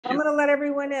going to let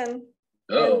everyone in.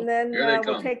 Oh, and then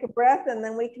we'll take a breath and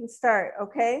then we can start,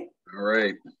 okay? All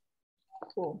right.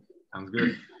 Cool. Sounds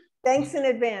good. Thanks in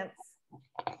advance.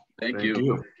 Thank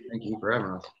you. Thank you for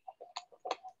having us.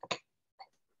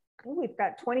 Oh, we've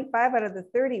got 25 out of the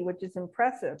 30, which is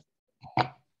impressive.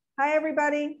 Hi,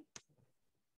 everybody.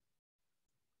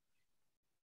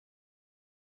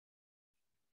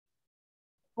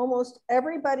 Almost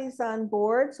everybody's on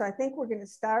board, so I think we're going to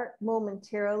start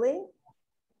momentarily.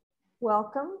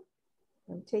 Welcome.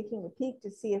 I'm taking a peek to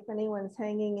see if anyone's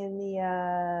hanging in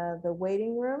the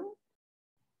waiting room.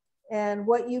 And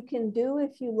what you can do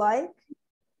if you like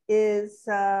is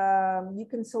you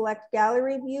can select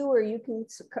gallery view or you can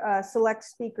select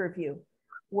speaker view,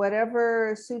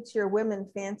 whatever suits your women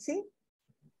fancy.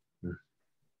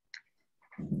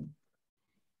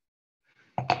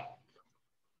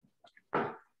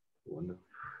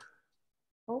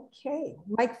 Okay,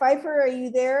 Mike Pfeiffer, are you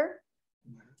there?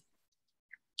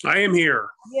 I am here.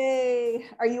 Yay.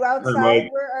 Are you outside?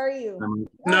 Where are you?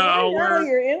 No,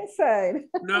 you're inside.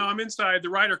 No, I'm inside. The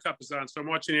Ryder Cup is on, so I'm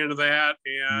watching into that.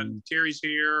 And Carrie's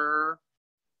here.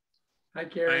 Hi,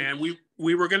 Carrie. And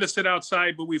we were going to sit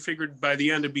outside, but we figured by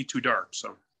the end it'd be too dark.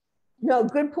 So. No,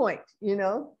 good point. You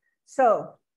know,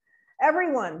 so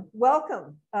everyone,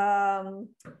 welcome.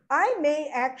 I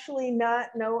may actually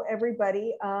not know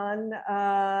everybody on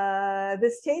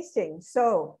this tasting.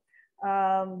 So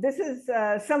this is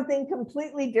something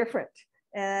completely different.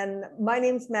 And my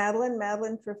name's Madeline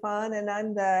Trifon, and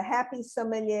I'm the happy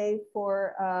sommelier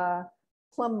for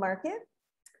Plum Market.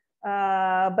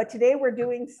 But today we're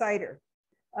doing cider,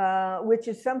 which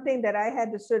is something that I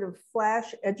had to sort of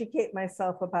flash educate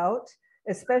myself about,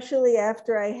 especially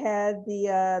after I had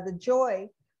the joy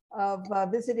of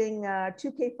visiting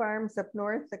 2K Farms up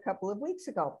north a couple of weeks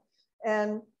ago.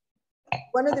 And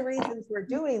one of the reasons we're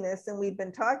doing this, and we've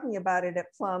been talking about it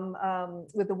at Plum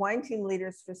with the wine team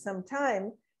leaders for some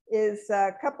time, is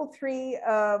three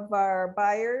of our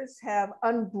buyers have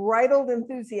unbridled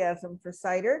enthusiasm for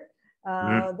cider.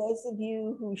 Those of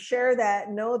you who share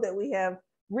that know that we have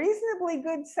reasonably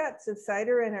good sets of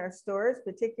cider in our stores,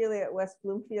 particularly at West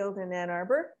Bloomfield and Ann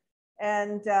Arbor.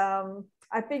 And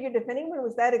I figured if anyone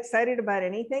was that excited about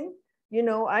anything, you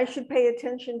know, I should pay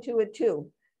attention to it too.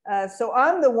 So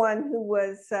I'm the one who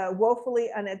was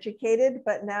woefully uneducated,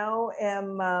 but now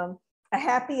am a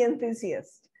happy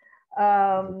enthusiast.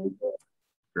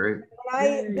 Great.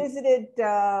 I visited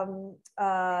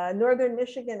Northern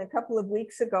Michigan a couple of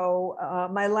weeks ago.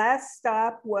 My last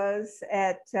stop was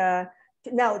at,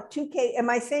 now 2K,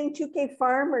 am I saying 2K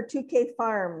Farm or 2K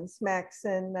Farms, Max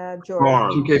and George?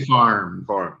 Farm. 2K Farms.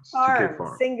 2K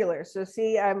Farm, singular. So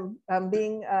see, I'm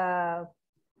being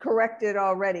corrected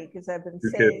already because I've been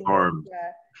saying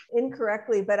it,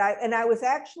 incorrectly, but I was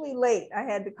actually late. I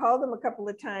had to call them a couple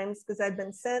of times because I'd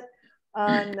been sent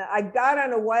on, I got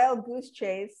on a wild goose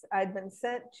chase. I'd been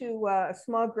sent to a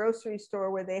small grocery store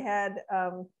where they had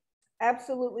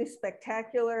absolutely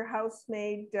spectacular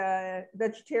house-made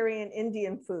vegetarian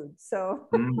Indian food. So,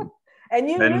 and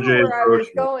you knew where I was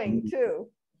going too.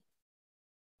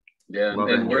 Yeah,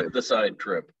 and worth the side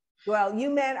trip. Well,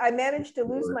 I managed to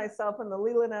lose myself on the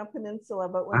Leelanau Peninsula,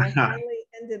 but when I finally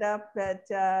ended up at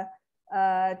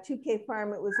 2K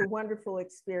Farm, it was a wonderful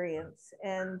experience.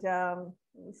 And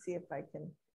let me see if I can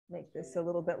make this a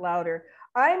little bit louder.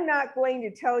 I'm not going to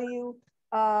tell you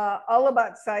all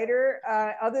about cider,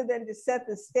 other than to set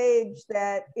the stage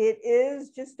that it is,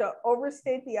 just to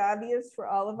overstate the obvious for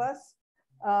all of us.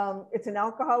 It's an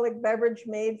alcoholic beverage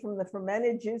made from the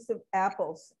fermented juice of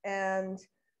apples. And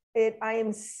I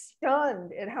am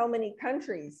stunned at how many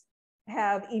countries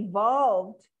have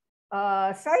evolved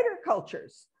cider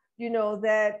cultures. You know,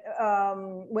 that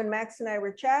when Max and I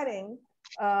were chatting,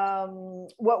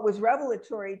 what was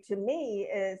revelatory to me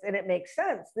is, and it makes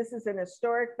sense, this is an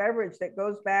historic beverage that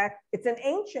goes back, it's an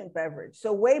ancient beverage.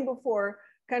 So way before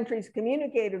countries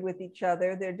communicated with each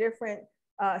other, their different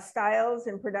styles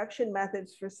and production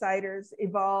methods for ciders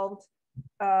evolved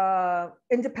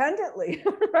independently,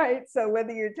 right? So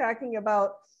whether you're talking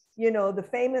about, you know, the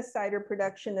famous cider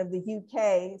production of the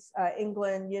UK,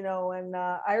 England, you know, and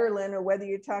Ireland, or whether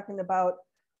you're talking about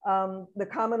the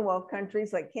Commonwealth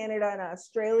countries like Canada and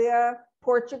Australia,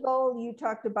 Portugal, you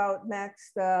talked about,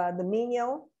 Max, the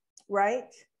Minho,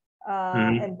 right?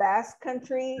 And Basque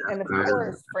country, and of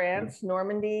course, France,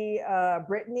 Normandy,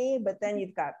 Brittany, but then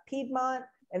you've got Piedmont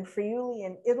and Friuli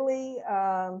in Italy,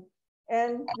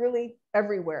 and really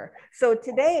everywhere. So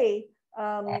today,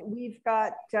 We've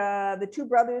got the two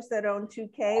brothers that own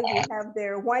 2K. We have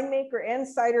their winemaker and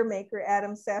cider maker,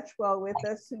 Adam Satchwell, with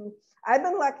us, who I've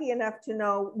been lucky enough to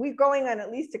know. We're going on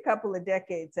at least a couple of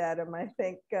decades, Adam, I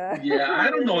think. Yeah, I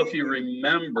don't know if you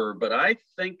remember, but I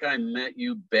think I met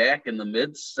you back in the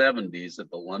mid-'70s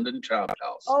at the London Chop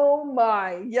House. Oh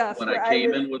my, yes. When I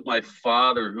came in with my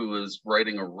father, who was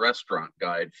writing a restaurant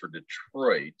guide for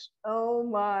Detroit. Oh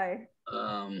my.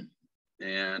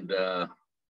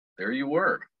 There you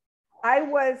were. I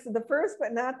was the first,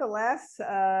 but not the last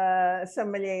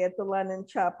sommelier at the London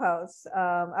Chop House.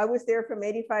 I was there from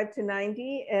 85 to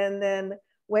 90 and then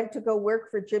went to go work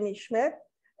for Jimmy Schmidt.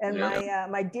 And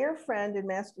my dear friend and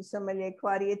master sommelier,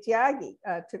 Claudia Tiaghi,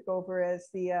 took over as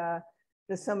the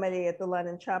sommelier at the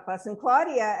London Chop House. And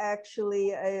Claudia actually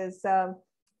is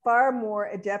far more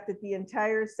adept at the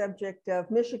entire subject of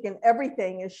Michigan,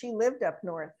 everything, as she lived up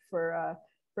north for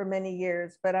many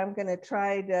years. But I'm going to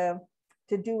try to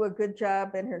do a good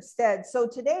job in her stead. So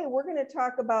today we're going to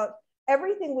talk about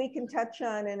everything we can touch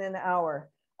on in an hour.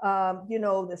 You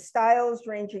know, the styles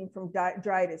ranging from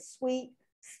dry to sweet,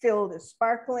 still to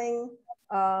sparkling.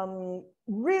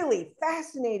 Really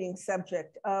fascinating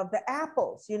subject of the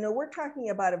apples. You know, we're talking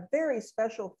about a very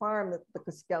special farm that the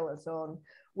Caskellas own,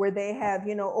 where they have,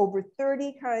 you know, over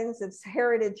 30 kinds of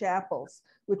heritage apples,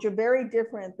 which are very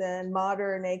different than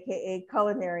modern, AKA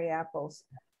culinary apples.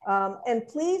 And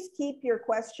please keep your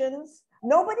questions.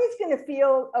 Nobody's going to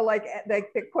feel like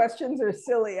the questions are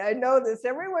silly. I know this.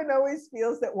 Everyone always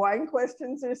feels that wine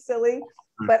questions are silly,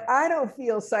 but I don't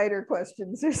feel cider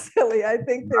questions are silly. I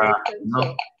think they're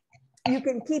essential. You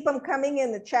can keep them coming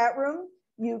in the chat room.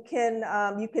 You can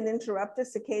interrupt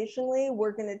us occasionally.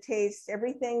 We're going to taste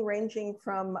everything ranging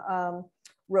from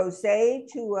rosé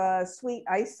to sweet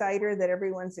ice cider that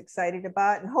everyone's excited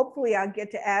about. And hopefully I'll get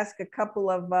to ask a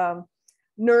couple of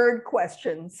nerd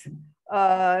questions,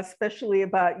 especially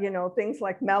about, you know, things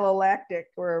like malolactic,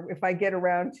 or if I get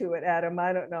around to it, Adam,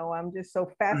 I don't know. I'm just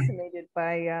so fascinated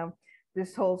by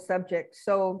this whole subject.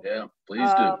 So yeah, please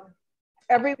do.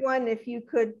 Everyone, if you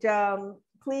could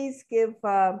please give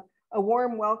a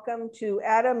warm welcome to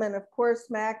Adam and of course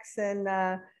Max and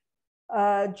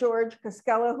George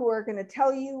Cascella, who are going to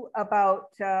tell you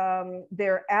about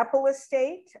their apple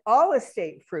estate, all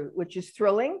estate fruit, which is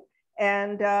thrilling,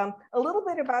 and a little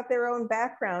bit about their own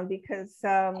background, because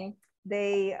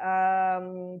they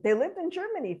lived in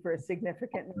Germany for a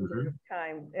significant number of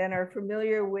time and are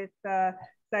familiar with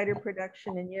cider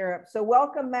production in Europe. So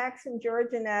welcome, Max and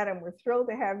George and Adam. We're thrilled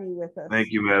to have you with us.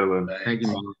 Thank you, Madeline. Thank you,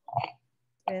 Madeline.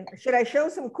 And should I show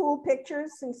some cool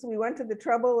pictures since we went to the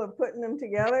trouble of putting them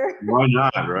together? Why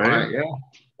not, right? Yeah.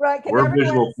 Right, can We're everyone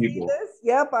visual see people. this?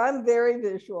 Yep, I'm very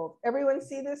visual. Everyone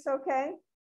see this okay?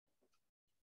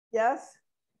 Yes?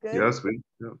 Good? Yes, we.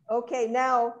 Yeah. Okay,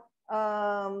 now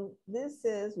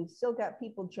we've still got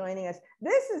people joining us.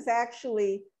 This is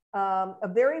actually a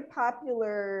very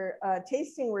popular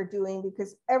tasting we're doing,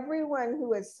 because everyone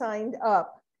who has signed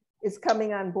up is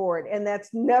coming on board. And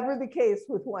that's never the case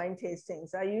with wine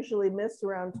tastings. I usually miss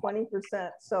around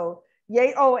 20%. So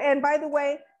yay. Oh, and by the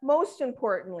way, most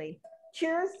importantly,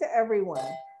 cheers to everyone,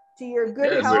 to your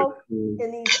good health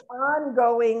in these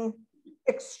ongoing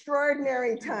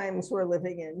extraordinary times we're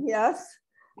living in. Yes.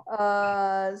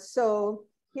 So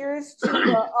here's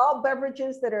to all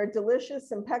beverages that are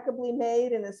delicious, impeccably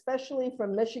made, and especially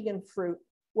from Michigan fruit.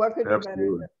 What could be better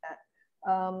than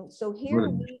that? So here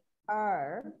we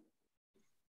are.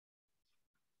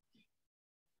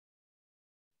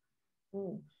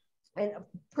 And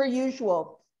per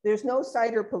usual, there's no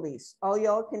cider police. All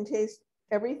y'all can taste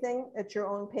everything at your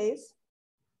own pace.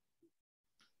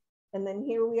 And then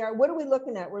here we are. What are we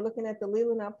looking at? We're looking at the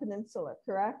Leelanau Peninsula,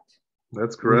 correct?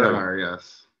 That's correct. We are,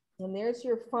 yes. And there's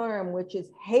your farm, which is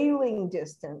hailing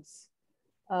distance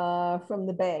from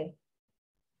the bay.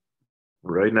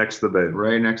 Right next to the bay.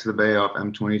 Right next to the bay off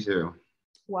M22.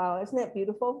 Wow, isn't that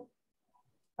beautiful?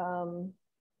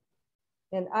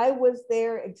 And I was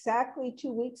there exactly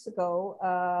 2 weeks ago,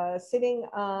 sitting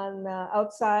on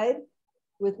outside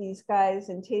with these guys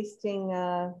and tasting,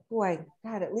 boy,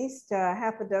 God, at least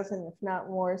half a dozen, if not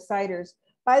more, ciders.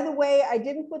 By the way, I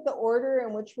didn't put the order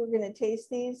in which we're going to taste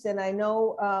these. And I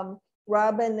know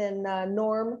Robin and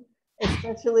Norm,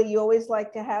 especially, you always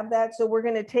like to have that. So we're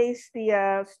going to taste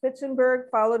the Spitzenberg,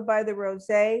 followed by the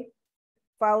Rosé,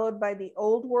 followed by the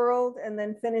Old World, and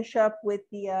then finish up with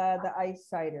the ice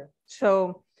cider.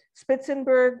 So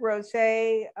Spitzenberg,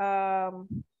 Rosé,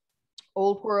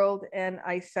 Old World, and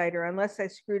ice cider. Unless I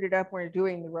screwed it up, we're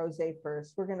doing the Rosé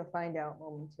first. We're going to find out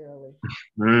momentarily.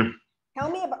 Tell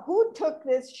me about who took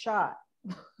this shot.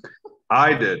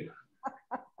 I did.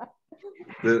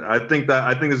 I think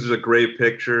this is a great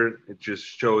picture. It just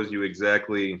shows you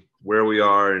exactly where we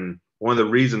are, and one of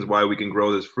the reasons why we can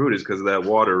grow this fruit is because of that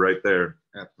water right there.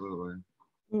 Absolutely.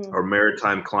 Our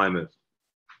maritime climate.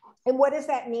 And what does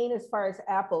that mean as far as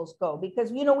apples go?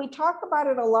 Because, you know, we talk about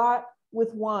it a lot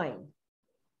with wine.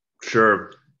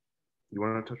 Sure. You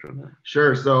want to touch on that?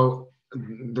 Sure. So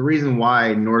the reason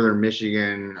why northern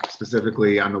Michigan,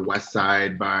 specifically on the west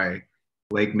side by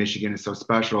Lake Michigan, is so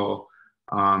special,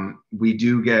 we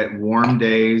do get warm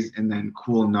days and then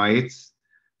cool nights.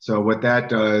 So what that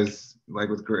does, like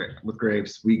with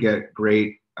grapes, we get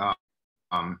great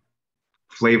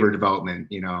flavor development,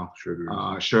 you know,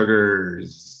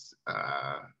 sugars,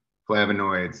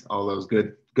 flavonoids, all those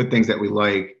good things that we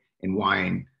like in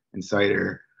wine and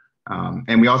cider.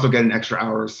 And we also get an extra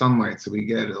hour of sunlight, so we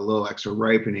get a little extra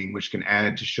ripening, which can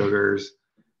add to sugars,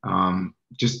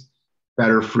 just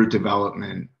better fruit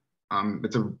development.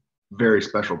 It's a very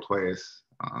special place.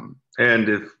 And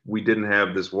if we didn't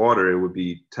have this water, it would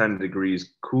be 10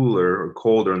 degrees cooler or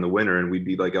colder in the winter, and we'd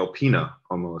be like Alpina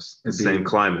almost, the same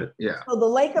climate. Yeah. So the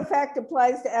lake effect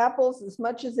applies to apples as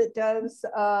much as it does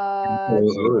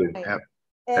Absolutely.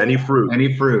 any fruit.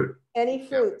 Any fruit. Any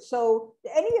fruit. Yeah. So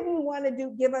any of you want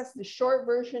to give us the short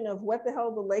version of what the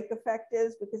hell the lake effect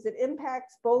is? Because it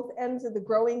impacts both ends of the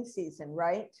growing season,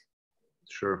 right?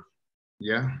 Sure.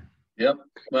 Yeah. Yep.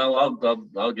 Well,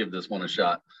 I'll give this one a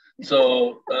shot.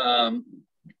 So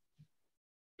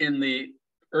in the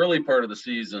early part of the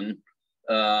season,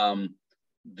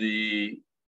 the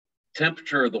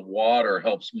temperature of the water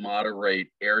helps moderate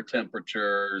air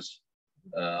temperatures,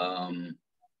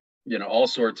 you know, all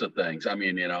sorts of things. I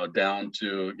mean, you know, down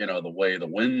to, you know, the way the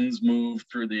winds move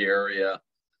through the area.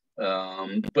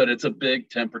 But it's a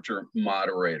big temperature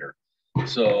moderator.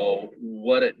 So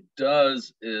what it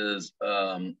does is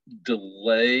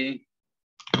delay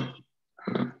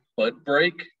bud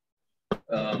break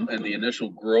and the initial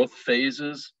growth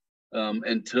phases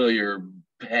until you're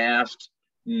past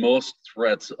most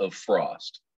threats of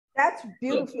frost. That's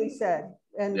beautifully said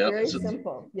and very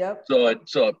simple. Yep. So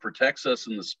it protects us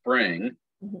in the spring,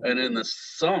 and in the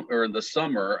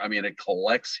summer, I mean, it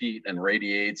collects heat and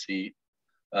radiates heat,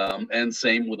 and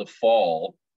same with the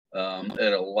fall.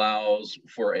 It allows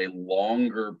for a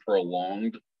longer,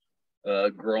 prolonged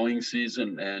growing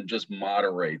season and just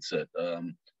moderates it.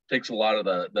 Takes a lot of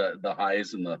the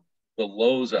highs and the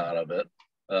lows out of it,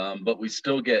 but we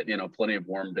still get, you know, plenty of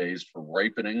warm days for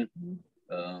ripening,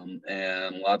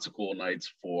 and lots of cool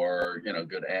nights for, you know,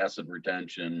 good acid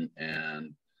retention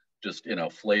and just, you know,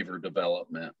 flavor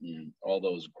development and all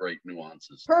those great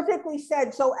nuances. Perfectly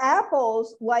said. So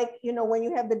apples, like, you know, when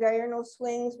you have the diurnal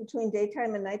swings between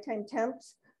daytime and nighttime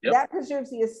temps, that preserves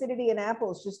the acidity in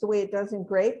apples just the way it does in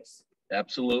grapes.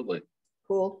 Absolutely.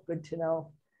 Cool. Good to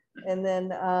know. And then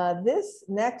this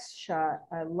next shot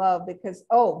I love because,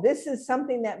 this is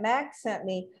something that Max sent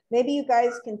me. Maybe you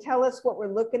guys can tell us what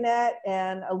we're looking at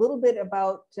and a little bit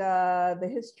about the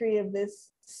history of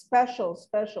this special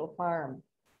farm.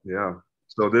 Yeah.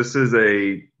 So this is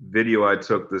a video I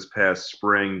took this past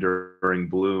spring during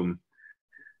bloom.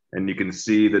 And you can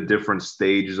see the different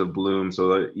stages of bloom. So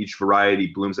that each variety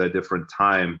blooms at a different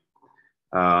time.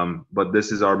 But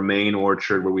this is our main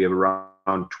orchard where we have around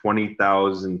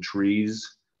 20,000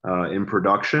 trees in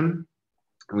production.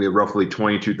 We have roughly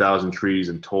 22,000 trees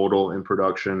in total in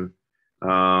production.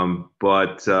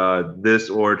 But this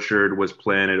orchard was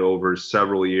planted over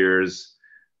several years,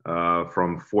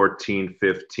 from 15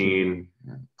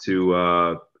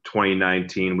 to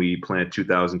 2019. We planted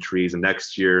 2,000 trees, and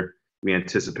next year we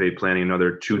anticipate planting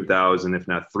another 2,000, if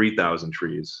not 3,000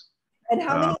 trees. And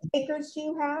how many acres do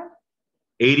you have?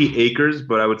 80 acres,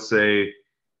 but I would say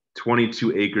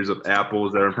 22 acres of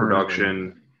apples that are in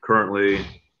production currently,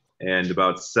 and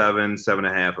about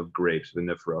 7.5 of grapes,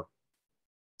 vinifera.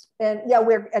 And yeah,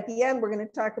 we're at the end, we're going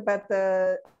to talk about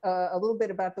a little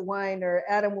bit about the wine, or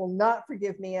Adam will not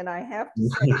forgive me. And I have to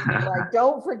say,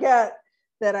 don't forget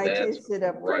that I tasted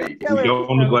a pretty killer.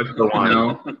 Don't neglect the wine.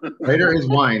 No. Cider is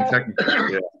wine,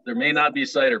 technically. Yeah. There may not be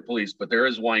cider police, but there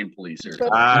is wine police here.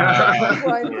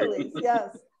 Wine police,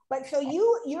 yes. But so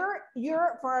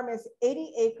your farm is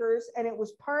 80 acres, and it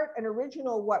was an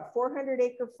original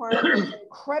 400-acre farm.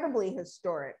 Incredibly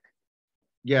historic.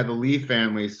 Yeah, the Lee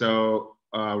family. So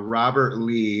Robert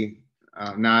Lee,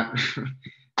 not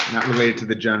related to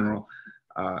the general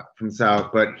from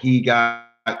South, but he got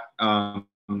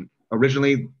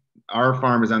originally our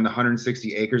farm is on the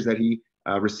 160 acres that he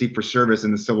received for service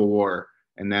in the Civil War,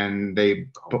 and then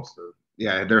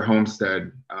their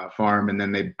homestead farm, and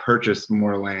then they purchased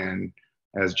more land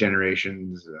as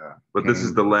generations. But this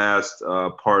is the last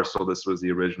parcel. This was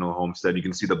the original homestead. You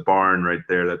can see the barn right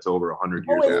there. That's over 100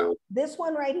 years old. This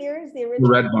one right here is the The original.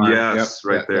 red barn. Yes,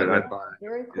 right there. That red barn.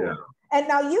 Very cool. Yeah. And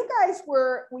now you guys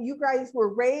were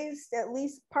raised at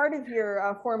least part of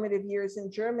your formative years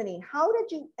in Germany. How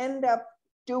did you end up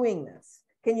doing this?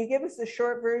 Can you give us a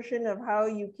short version of how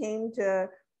you came to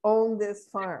own this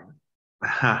farm?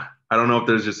 I don't know if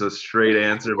there's just a straight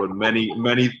answer, but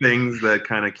many things that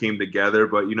kind of came together.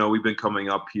 But you know, we've been coming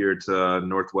up here to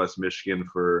Northwest Michigan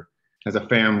for as a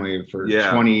family for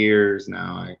 20 years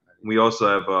now. We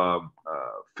also have a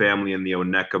family in the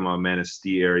Onekama,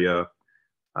 Manistee area,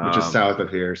 which is south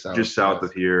of here. Just south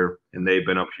of here, and they've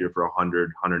been up here for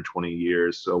 120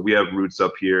 years. So we have roots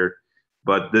up here.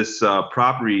 But this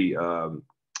property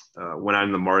went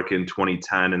on the market in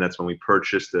 2010, and that's when we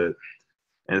purchased it.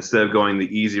 And instead of going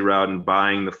the easy route and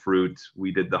buying the fruit,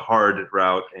 we did the hard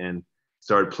route and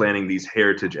started planting these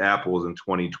heritage apples in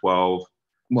 2012.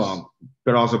 Well,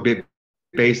 but also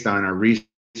based on our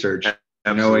research,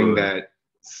 knowing that,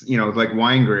 you know, like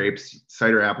wine grapes,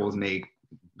 cider apples make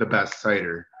the best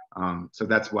cider. So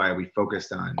that's why we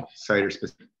focused on cider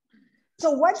specific.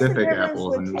 So what's the difference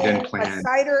apples, between a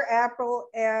cider apple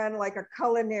and like a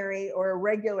culinary or a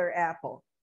regular apple?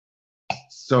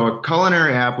 So a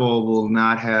culinary apple will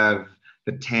not have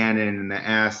the tannin and the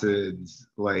acids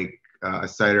like a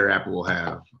cider apple will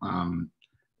have.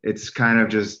 It's kind of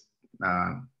just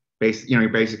basic, you know,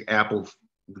 your basic apple,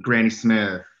 Granny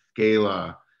Smith,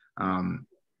 Gala.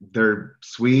 They're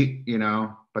sweet, you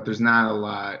know, but there's not a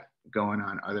lot going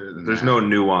on other than there's no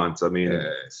nuance. I mean,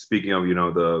 speaking of, you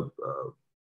know, the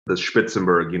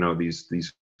Spitzenberg, you know,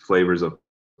 these flavors of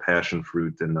passion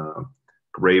fruit and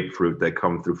grapefruit that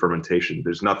come through fermentation.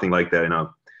 There's nothing like that in a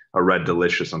Red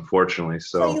Delicious, unfortunately.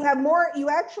 So you have more. You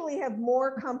actually have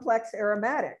more complex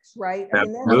aromatics, right?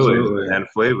 Absolutely, and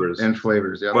flavors.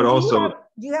 Yeah. But also,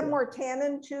 do you have more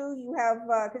tannin too? You have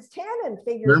because tannin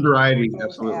figures. Certain varieties,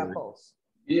 absolutely. Apples.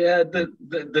 Yeah,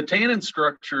 the tannin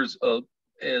structures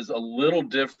is a little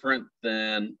different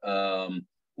than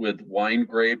with wine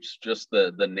grapes. Just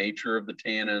the nature of the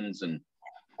tannins and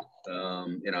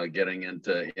you know, getting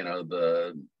into, you know,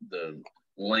 the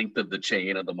length of the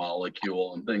chain of the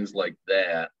molecule and things like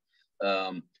that.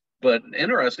 But an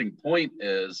interesting point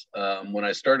is when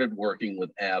I started working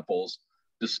with apples,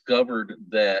 discovered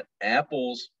that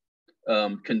apples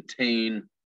contain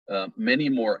many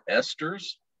more esters,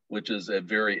 which is a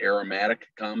very aromatic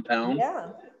compound,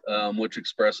 which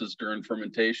expresses during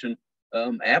fermentation.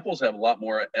 Apples have a lot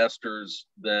more esters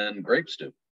than grapes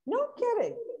do. No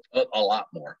kidding. A lot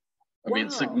more. I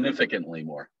mean, significantly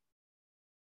more.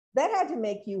 That had to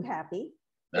make you happy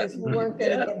because you weren't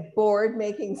going to get bored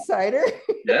making cider.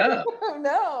 Yeah.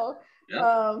 No.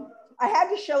 Yeah. I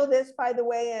had to show this, by the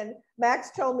way, and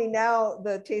Max told me now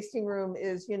the tasting room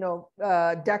is, you know,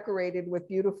 decorated with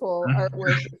beautiful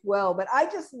artwork as well. But I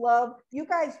just love, you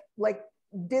guys like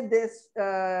did this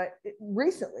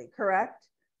recently, correct?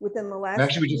 Within the last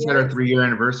actually, we just had our 3-year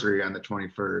anniversary on the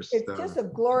 21st. It's just a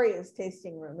glorious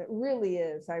tasting room. It really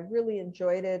is. I really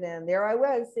enjoyed it. And there I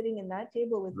was sitting in that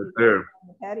table with you on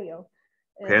the patio.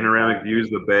 And, panoramic views,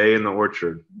 the bay and the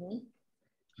orchard.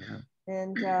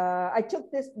 And I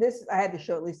took this, I had to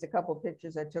show at least a couple of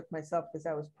pictures I took myself because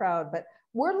I was proud, but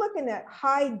we're looking at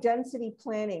high density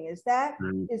planting. Is that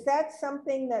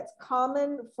something that's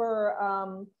common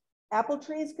for apple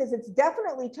trees? Because it's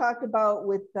definitely talked about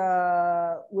with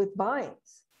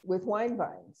vines, with wine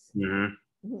vines.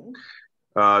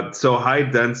 So high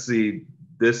density,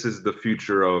 this is the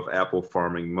future of apple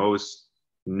farming. Most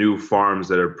new farms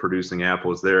that are producing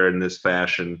apples, they're in this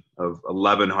fashion of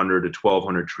 1,100 to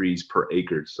 1,200 trees per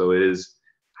acre. So it is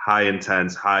high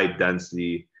intense, high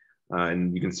density.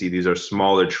 And you can see these are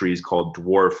smaller trees called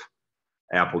dwarf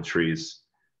apple trees.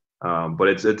 But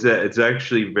it's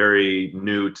actually very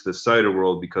new to the cider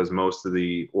world because most of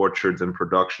the orchards in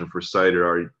production for cider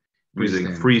are using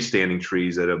freestanding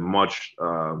trees at a much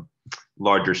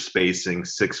larger spacing,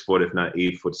 6 foot, if not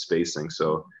 8 foot spacing.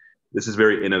 So this is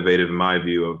very innovative in my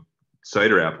view of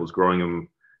cider apples, growing them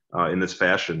in this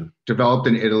fashion. Developed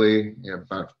in Italy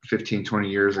about 15, 20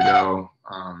 years ago.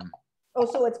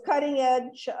 So it's cutting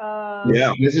edge.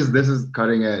 This is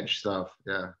cutting edge stuff.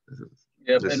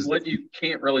 And what you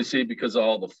can't really see because of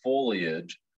all the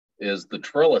foliage is the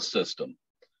trellis system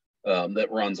that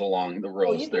runs along the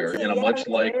rows there. You know, much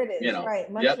like, you know, right,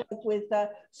 much like with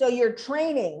so you're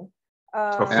training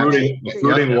a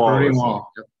fruiting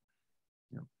wall.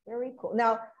 Very cool.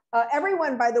 Now,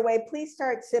 everyone, by the way, please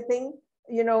start sipping.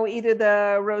 You know, either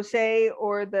the rosé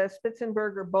or the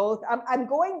Spitzenberg or both. I'm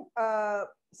going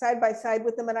side by side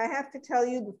with them. And I have to tell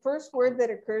you, the first word that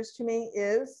occurs to me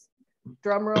is,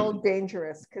 drumroll,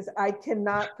 dangerous, because I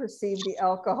cannot perceive the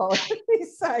alcohol in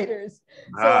these ciders.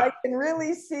 So I can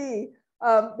really see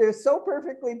they're so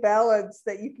perfectly balanced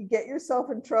that you can get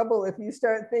yourself in trouble if you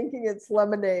start thinking it's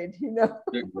lemonade, you know?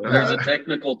 There's a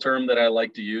technical term that I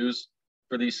like to use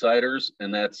for these ciders,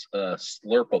 and that's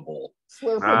slurpable.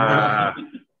 Slurpable.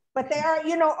 But they are,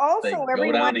 you know, also They go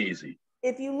everyone, down easy.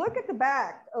 if you look at the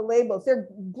back labels, they're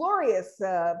glorious,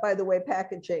 by the way,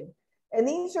 packaging. And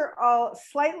these are all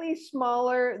slightly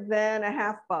smaller than a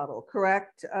half bottle,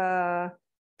 correct?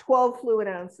 12 fluid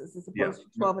ounces as opposed to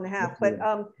 12 and a half. But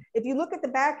if you look at the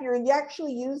back, you're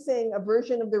actually using a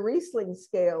version of the Riesling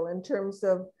scale in terms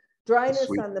of dryness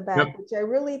on the back, which I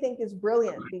really think is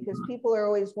brilliant, because people are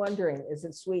always wondering, is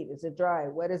it sweet? Is it dry?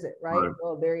 What is it, right?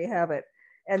 Well, there you have it.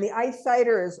 And the ice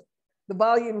cider is, the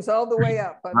volume's all the way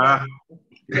up.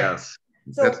 Yes.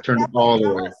 So That's turned all the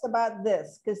way. tell us about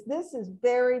this, because this is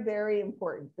very, very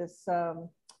important. This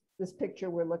this picture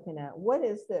we're looking at. What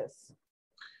is this?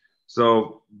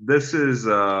 So this is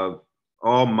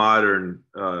all modern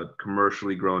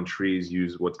commercially grown trees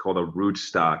use what's called a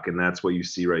rootstock, and that's what you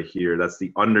see right here. That's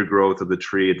the undergrowth of the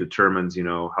tree. It determines, you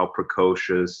know, how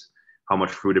precocious, how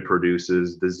much fruit it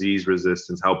produces, disease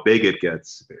resistance, how big it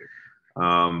gets.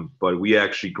 But we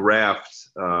actually graft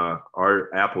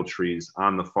our apple trees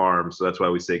on the farm, so that's why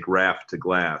we say graft to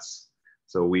glass.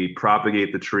 So we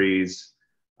propagate the trees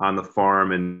on the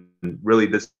farm, and really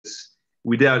this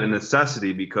we did out of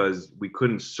necessity because we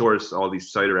couldn't source all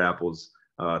these cider apples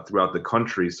throughout the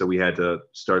country, so we had to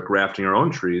start grafting our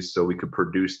own trees so we could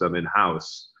produce them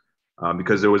in-house,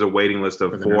 because there was a waiting list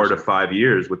of 4 to 5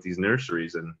 years with these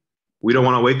nurseries, and we don't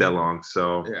want to wait that long.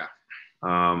 So Yeah.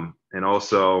 And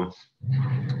also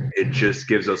it just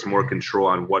gives us more control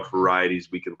on what varieties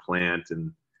we can plant.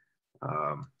 And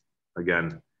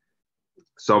again,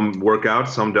 some work out,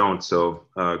 some don't. So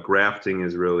grafting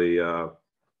is really,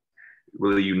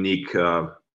 really unique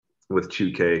with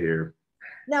 2K here.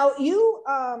 Now you,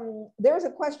 there's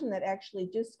a question that actually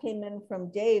just came in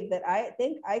from Dave that I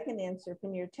think I can answer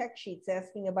from your tech sheets,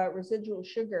 asking about residual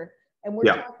sugar. And we're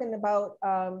talking about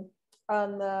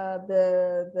on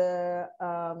the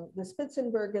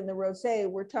Spitzenberg and the Rosé,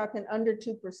 we're talking under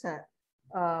 2%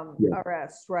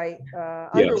 RS, right?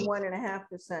 Under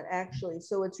 1.5% actually.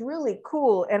 So it's really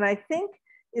cool. And I think,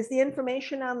 is the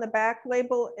information on the back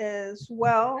label as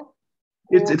well?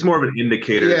 It's more of an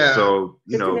indicator. Yeah. So,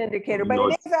 you know, an indicator, but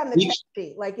it is on the tech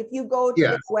sheet. Like if you go to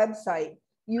this website,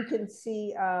 you can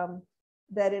see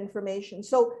that information.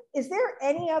 So is there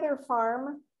any other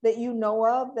farm that you know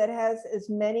of that has as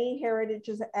many heritage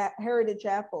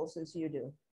apples as you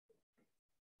do?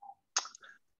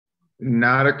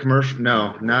 Not a commercial,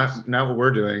 no, not what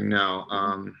we're doing, no.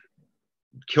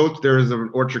 There's an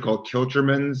orchard called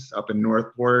Kilcherman's up in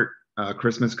Northport,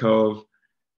 Christmas Cove.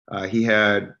 He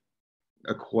had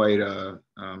quite a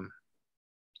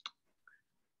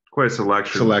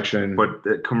selection. But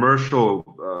the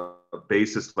commercial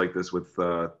basis like this with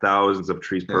thousands of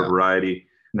trees per variety,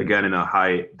 again, in a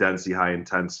high density, high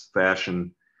intense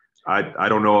fashion, I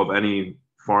don't know of any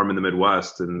farm in the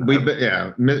Midwest. And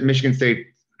Michigan State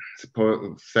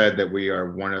said that we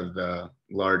are one of the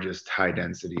largest high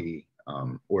density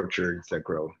orchards that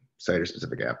grow cider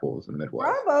specific apples in the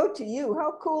Midwest. Bravo to you.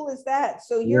 How cool is that?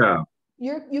 So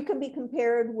you can be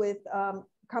compared with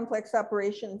complex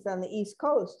operations on the East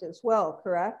Coast as well,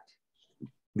 correct?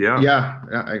 Yeah.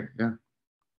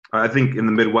 I think in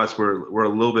the Midwest we're a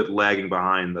little bit lagging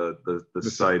behind the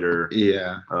cider.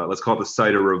 Let's call it the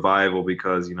cider revival,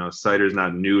 because you know cider is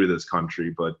not new to this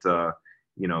country, but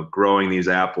you know, growing these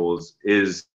apples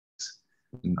is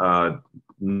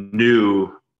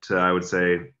new to, I would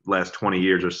say, last 20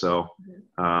 years or so.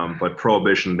 But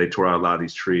Prohibition, they tore out a lot of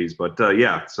these trees. But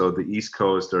so the East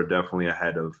Coast are definitely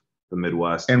ahead of the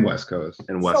Midwest and West Coast.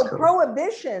 So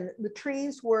Prohibition, the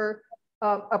trees were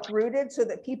uprooted so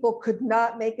that people could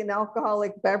not make an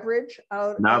alcoholic beverage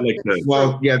out. Not like this.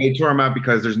 Well, yeah, they tore them out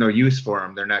because there's no use for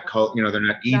them. They're not they're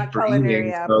not eating for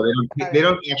eating, so they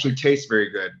don't actually taste very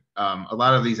good. A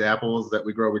lot of these apples that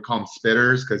we grow, we call them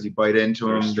spitters because you bite into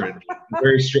them.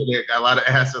 Very strict. They got a lot of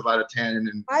acid, a lot of tannin,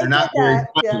 and they're not very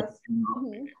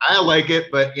fun. I like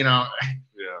it, but you know,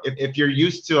 if you're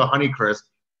used to a Honeycrisp,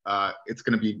 it's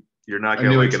going to be you're not a going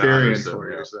to new like experience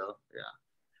for you. So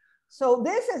So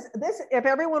this, if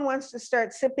everyone wants to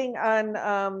start sipping on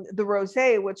the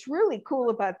rosé, what's really cool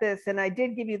about this, and I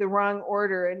did give you the wrong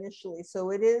order initially.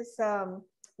 So it is,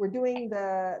 we're doing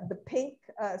the pink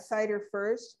cider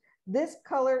first. This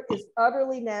color is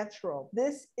utterly natural.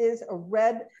 This is a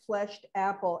red fleshed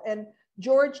apple. And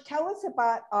George, tell us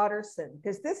about Otterson,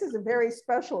 because this is a very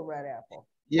special red apple.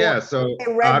 Yeah, Or, so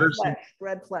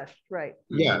red flesh, right.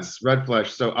 Yes, red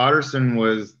flesh. So Otterson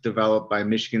was developed by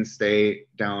Michigan State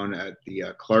down at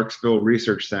the Clarksville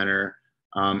Research Center.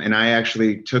 And I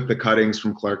actually took the cuttings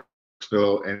from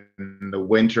Clarksville in the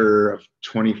winter of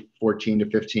 2014 to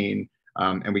 15.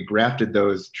 And we grafted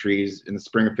those trees in the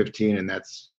spring of 15. And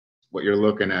that's what you're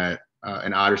looking at,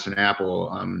 an Otterson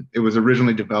apple. It was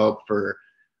originally developed for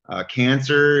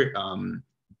cancer,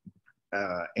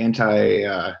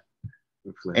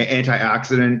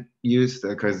 antioxidant use,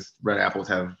 because red apples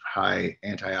have high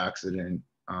antioxidant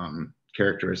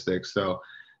characteristics. So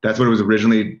that's what it was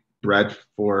originally bred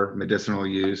for, medicinal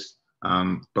use.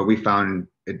 But we found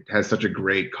it has such a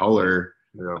great color,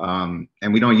 and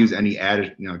we don't use any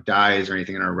added, dyes or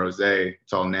anything in our rosé.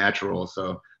 It's all natural.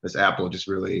 So this apple just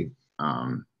really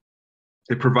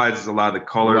it provides a lot of the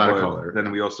color.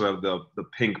 Then we also have the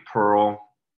pink pearl.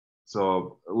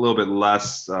 So a little bit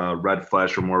less red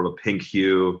flesh, or more of a pink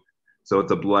hue. So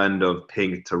it's a blend of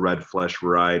pink to red flesh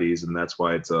varieties, and that's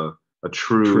why it's a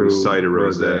true cider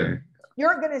rosé.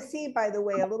 You're going to see, by the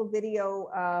way, a little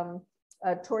video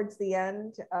towards the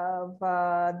end of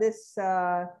this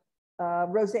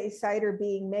rosé cider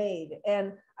being made.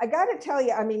 And I got to tell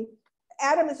you, I mean,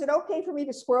 Adam, is it okay for me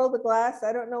to swirl the glass?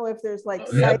 I don't know if there's like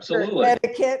cider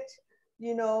etiquette,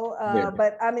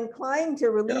 but I'm inclined to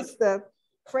release the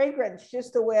fragrance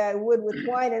just the way I would with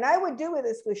wine. And I would do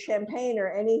this with champagne or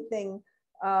anything,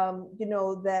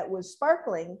 that was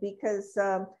sparkling, because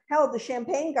hell, the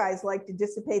champagne guys like to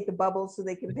dissipate the bubbles so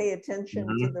they can pay attention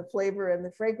to the flavor and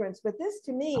the fragrance. But this,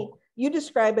 to me, you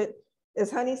describe it as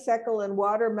honeysuckle and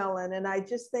watermelon. And I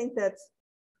just think that's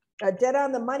dead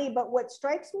on the money. But what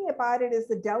strikes me about it is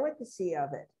the delicacy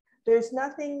of it. There's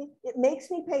nothing, it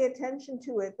makes me pay attention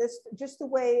to it. This just the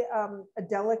way a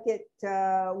delicate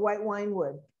white wine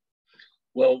would.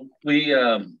 Well, we,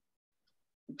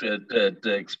 to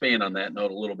expand on that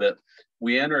note a little bit,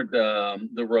 we entered the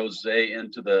rosé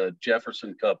into the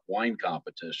Jefferson Cup wine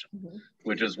competition,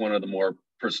 which is one of the more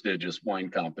prestigious wine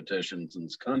competitions in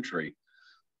this country.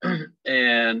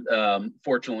 And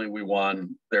fortunately, we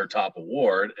won their top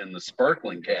award in the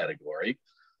sparkling category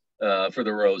for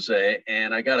the rosé.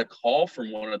 And I got a call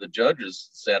from one of the judges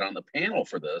that sat on the panel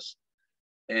for this.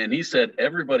 And he said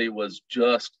everybody was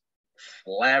just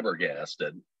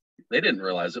flabbergasted. They didn't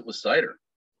realize it was cider.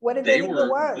 What did they think it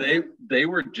was? They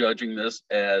were judging this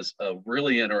as a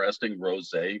really interesting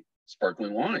rosé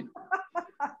sparkling wine.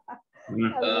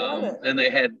 And they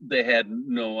had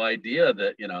no idea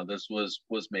that this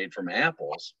was made from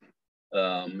apples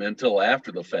until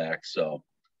after the fact. So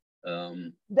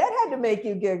that had to make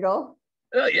you giggle.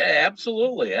 Yeah,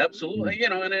 absolutely. And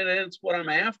it's what I'm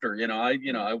after.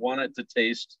 I want it to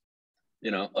taste,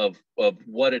 of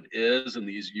what it is and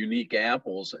these unique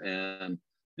apples. And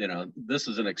this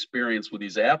is an experience with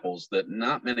these apples that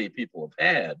not many people have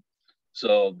had,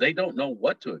 so they don't know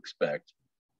what to expect.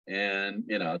 And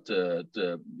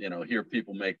to hear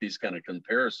people make these kind of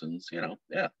comparisons,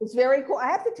 it's very cool.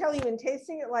 I have to tell you, in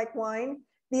tasting it like wine,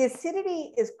 the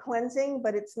acidity is cleansing,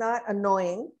 but it's not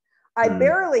annoying. I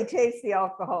barely taste the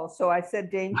alcohol, so I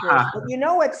said dangerous. But you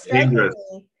know what's striking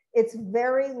me? It's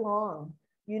very long.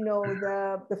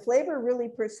 The flavor really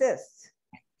persists.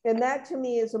 And that to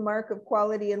me is a mark of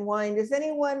quality in wine. Does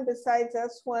anyone besides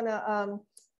us want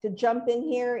to jump in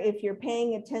here if you're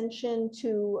paying attention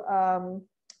to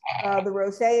the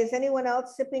rosé? Is anyone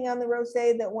else sipping on the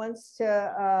rosé that wants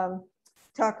to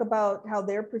talk about how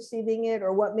they're perceiving it,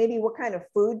 or what kind of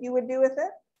food you would do with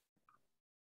it?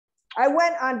 I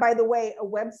went on, by the way, a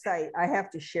website. I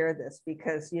have to share this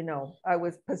because, I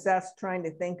was possessed trying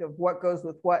to think of what goes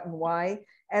with what and why.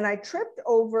 And I tripped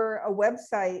over a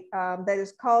website that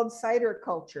is called Cider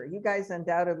Culture. You guys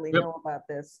undoubtedly know about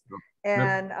this.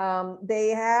 And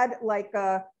they had like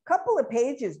a couple of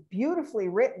pages beautifully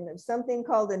written of something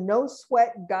called a no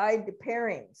sweat guide to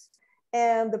pairings.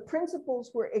 And the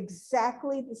principles were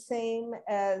exactly the same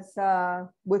as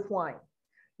with wine.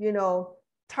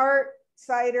 Tart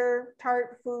cider,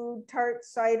 tart food, tart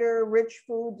cider, rich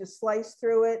food, just slice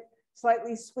through it,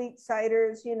 slightly sweet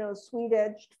ciders, sweet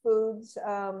edged foods.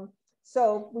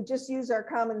 So we just use our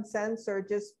common sense, or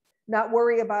just not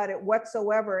worry about it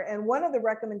whatsoever. And one of the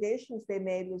recommendations they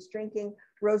made was drinking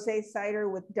rosé cider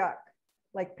with duck,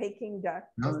 like Peking duck.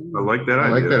 I like that idea. I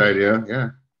like that idea, yeah.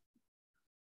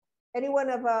 Anyone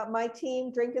of my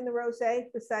team drinking the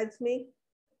rosé besides me?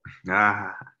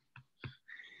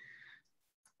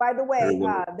 By the way,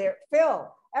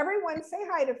 Phil, everyone say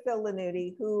hi to Phil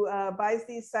Lanuti, who buys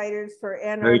these ciders for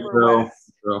Ann Arbor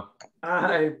West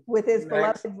Hi. with his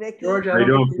beloved Vicky. George, How you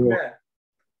doing, Phil?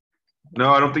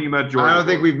 No, I don't think you met George. I don't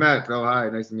think we've met. Oh, hi,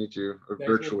 nice to meet you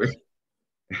virtually.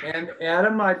 And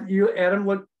Adam,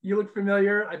 you look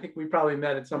familiar. I think we probably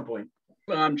met at some point.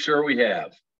 I'm sure we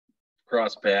have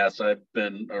crossed paths. I've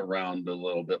been around a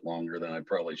little bit longer than I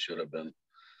probably should have been.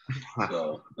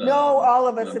 So no, all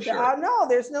of us I'm have been. sure. No,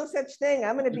 there's no such thing.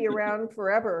 I'm going to be around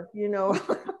forever, you know,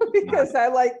 because I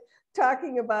like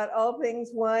talking about all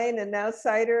things wine and now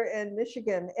cider and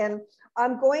Michigan. And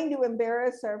I'm going to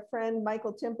embarrass our friend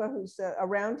Michael Timpa, who's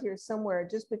around here somewhere,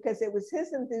 just because it was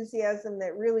his enthusiasm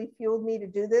that really fueled me to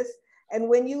do this. And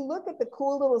when you look at the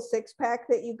cool little 6-pack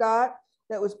that you got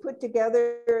that was put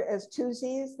together as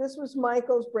twosies, this was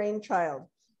Michael's brainchild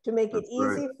to make it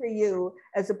easy for you,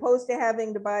 as opposed to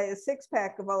having to buy a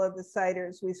 6-pack of all of the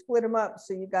ciders. We split them up,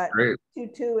 so you got 2,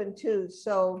 2, and 2.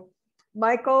 So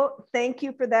Michael, thank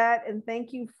you for that. And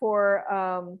thank you for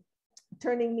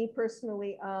turning me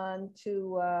personally on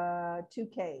to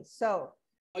 2K. So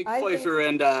Mike Pfeiffer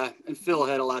and Phil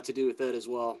had a lot to do with that as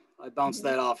well. I bounced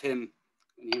that off him,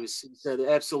 and he said,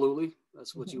 absolutely,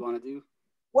 that's what you want to do.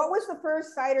 What was the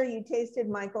first cider you tasted,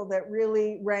 Michael, that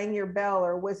really rang your bell,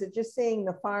 or was it just seeing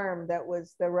the farm that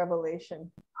was the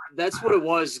revelation? That's what it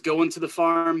was, going to the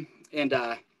farm, and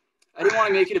I didn't want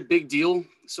to make it a big deal,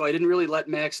 so I didn't really let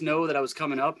Max know that I was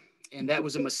coming up, and that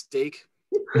was a mistake.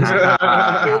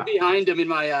 I pulled behind him in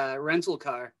my rental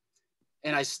car,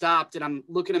 and I stopped, and I'm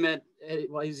looking at him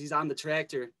while he's on the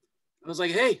tractor. I was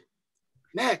like, hey,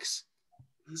 Max.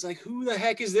 He's like, who the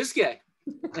heck is this guy?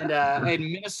 And I had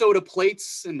Minnesota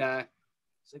plates, and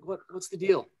he's like, what's the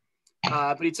deal?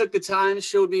 But he took the time,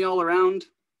 showed me all around,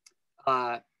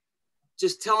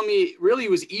 just telling me, really, he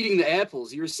was eating the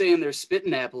apples. You were saying they're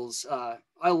spitting apples.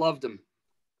 I loved them.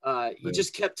 He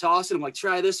just kept tossing them, like,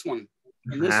 try this one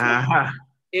and this one.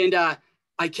 And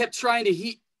I kept trying to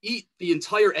eat the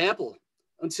entire apple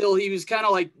until he was kind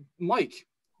of like, Mike,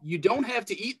 you don't have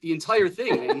to eat the entire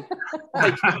thing, man.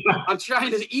 Like, I'm trying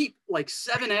to eat like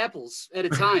 7 apples at a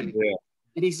time. Yeah.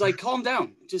 And he's like, calm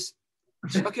down. Just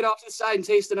chuck it off to the side and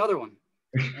taste another one.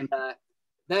 And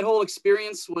that whole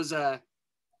experience was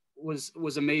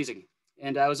amazing.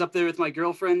 And I was up there with my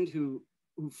girlfriend who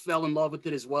fell in love with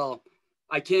it as well.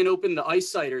 I can't open the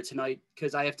ice cider tonight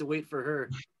because I have to wait for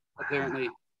her, apparently,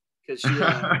 because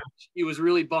she was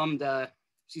really bummed.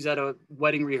 She's at a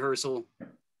wedding rehearsal,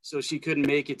 so she couldn't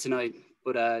make it tonight,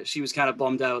 but she was kind of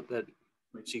bummed out that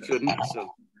she couldn't.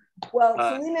 So, well,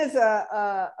 Selena's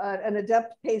an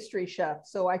adept pastry chef,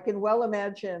 so I can well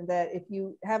imagine that if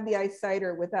you have the ice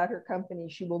cider without her company,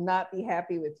 she will not be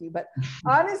happy with you. But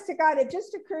honest to God, it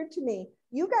just occurred to me,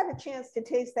 you got a chance to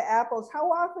taste the apples.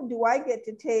 How often do I get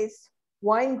to taste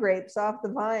wine grapes off the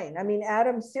vine? I mean,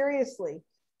 Adam, seriously,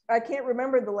 I can't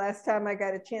remember the last time I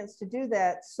got a chance to do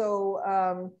that.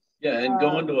 So, yeah, and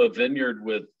going to a vineyard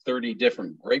with 30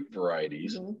 different grape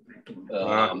varieties,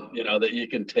 you know, that you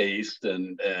can taste,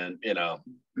 and you know,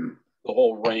 the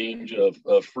whole range of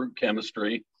fruit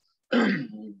chemistry,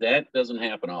 that doesn't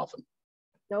happen often.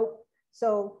 Nope.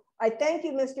 So I thank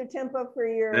you, Mr. Timpa, for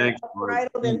your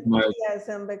unbridled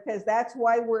enthusiasm, because that's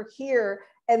why we're here.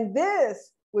 And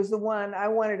this was the one I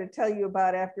wanted to tell you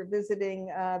about after visiting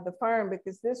the farm,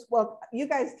 because this, well, you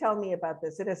guys tell me about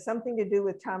this. It has something to do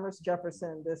with Thomas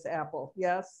Jefferson, this apple,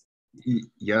 yes?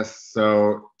 Yes,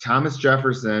 so Thomas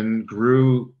Jefferson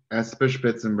grew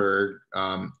Espich-Spitzenberg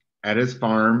at his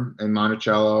farm in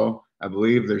Monticello. I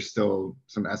believe there's still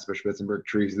some Espich-Spitzenberg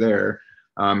trees there.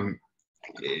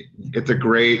 It's a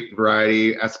great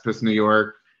variety, Espich, New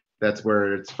York. That's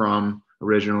where it's from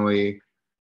originally.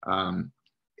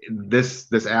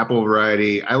 This apple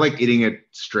variety, I like eating it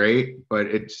straight, but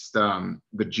it's the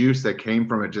juice that came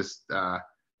from it just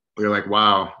we were like,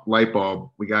 wow, light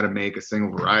bulb, we got to make a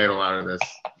single varietal out of this.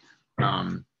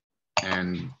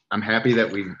 And I'm happy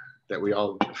that we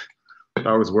all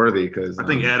thought it was worthy, because I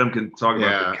think Adam can talk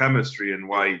about the chemistry and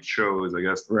why he chose, I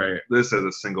guess, this as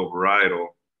a single varietal.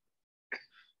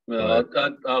 Well,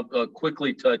 I'll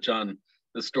quickly touch on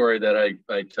the story that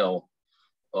I tell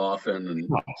often, and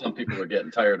some people are getting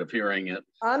tired of hearing it.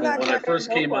 When I first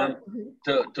came on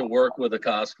to work with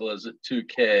Acostalas at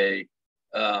 2K,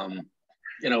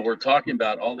 you know, we're talking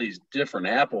about all these different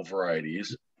apple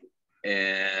varieties,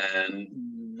 and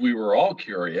we were all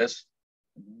curious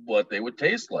what they would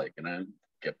taste like. And I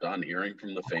kept on hearing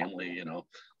from the family, you know,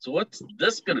 so what's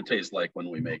this going to taste like when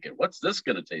we make it? What's this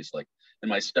going to taste like? And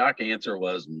my stock answer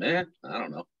was, man, I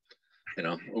don't know. You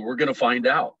know, we're going to find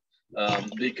out.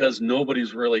 Because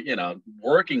nobody's really, you know,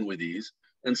 working with these,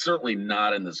 and certainly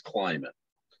not in this climate.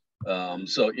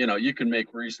 So, you know, you can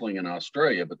make Riesling in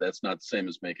Australia, but that's not the same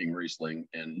as making Riesling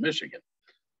in Michigan.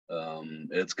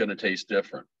 It's going to taste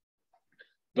different.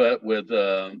 But with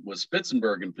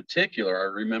Spitzenberg in particular,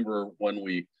 I remember when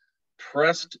we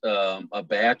pressed a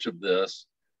batch of this,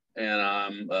 and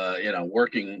I'm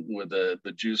working with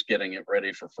the juice, getting it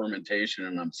ready for fermentation,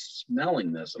 and I'm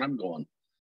smelling this, and I'm going,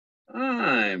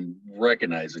 I'm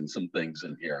recognizing some things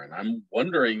in here, and I'm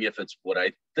wondering if it's what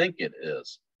I think it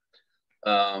is.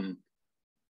 And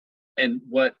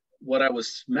what I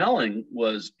was smelling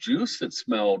was juice that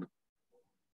smelled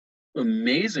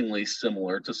amazingly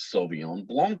similar to Sauvignon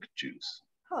Blanc juice.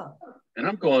 Huh. And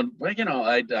I'm going, well,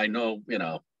 I know,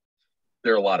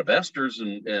 there are a lot of esters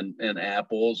in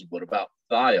apples. What about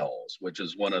thiols, which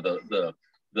is one of the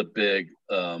big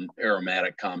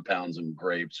aromatic compounds in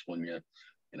grapes? When you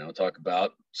talk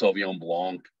about Sauvignon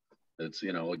Blanc, it's,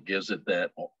 it gives it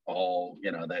that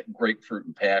that grapefruit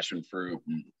and passion fruit,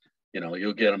 and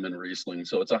you'll get them in Riesling.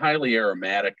 So it's a highly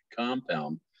aromatic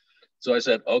compound. So I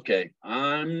said, okay,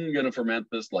 I'm going to ferment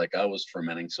this like I was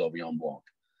fermenting Sauvignon Blanc.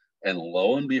 And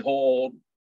lo and behold,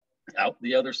 out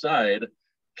the other side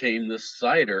came this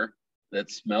cider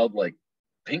that smelled like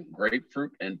pink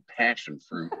grapefruit and passion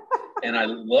fruit. And I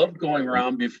loved going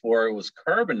around before it was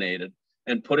carbonated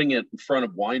and putting it in front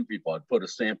of wine people. I'd put a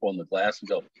sample in the glass and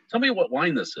go, tell me what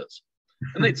wine this is.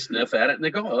 And they'd sniff at it and they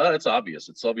go, oh, that's obvious.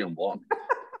 It's Sauvignon Blanc.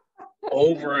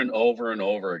 Over and over and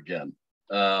over again.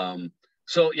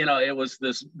 So, it was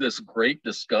this great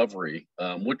discovery,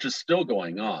 which is still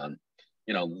going on,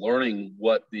 learning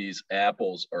what these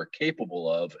apples are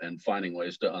capable of and finding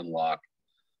ways to unlock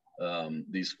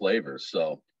these flavors.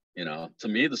 So, to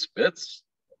me, the Spitz,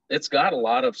 it's got a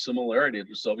lot of similarity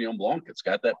to Sauvignon Blanc. It's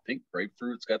got that pink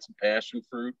grapefruit. It's got some passion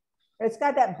fruit. It's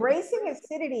got that bracing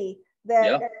acidity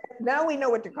that now we know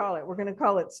what to call it. We're going to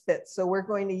call it Spitz. So we're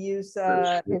going to use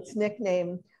its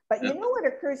nickname. But you know what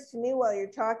occurs to me while you're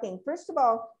talking? First of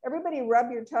all, everybody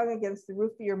rub your tongue against the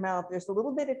roof of your mouth. There's a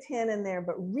little bit of tannin there,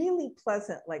 but really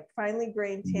pleasant, like finely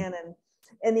grained tannin.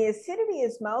 And the acidity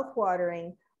is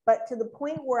mouthwatering, but to the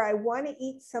point where I want to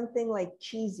eat something like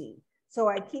cheesy. So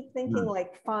I keep thinking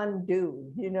like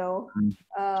fondue,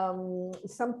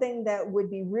 something that would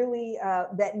be really,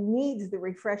 that needs the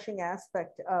refreshing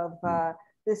aspect of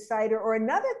this cider. Or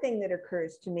another thing that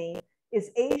occurs to me is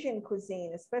Asian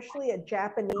cuisine, especially a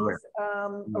Japanese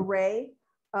array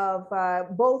of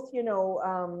both,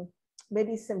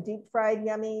 maybe some deep fried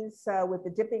yummies with the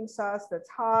dipping sauce that's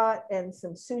hot, and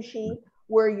some sushi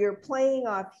where you're playing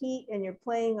off heat and you're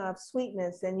playing off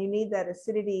sweetness, and you need that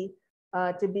acidity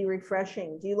to be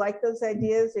refreshing. Do you like those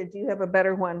ideas, or do you have a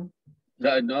better one?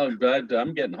 No,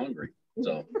 I'm getting hungry.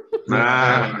 So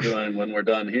when we're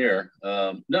done here.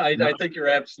 I think you're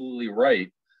absolutely right.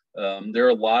 There are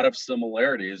a lot of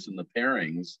similarities in the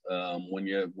pairings when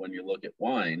you look at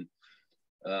wine.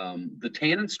 The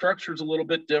tannin structure is a little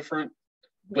bit different,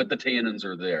 but the tannins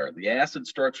are there. The acid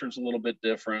structure is a little bit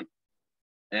different.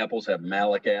 Apples have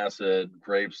malic acid.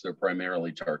 Grapes, they're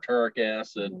primarily tartaric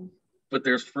acid, but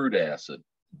there's fruit acid.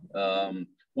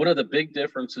 One of the big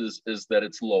differences is that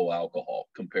it's low alcohol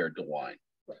compared to wine.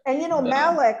 And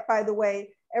malic, by the way,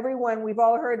 everyone, we've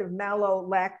all heard of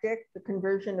malolactic, the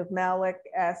conversion of malic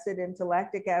acid into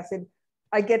lactic acid.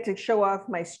 I get to show off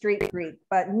my street Greek,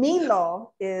 but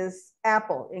milo is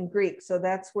apple in Greek. So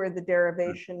that's where the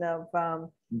derivation of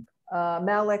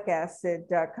malic acid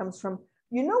comes from.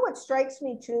 What strikes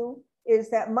me too is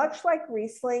that much like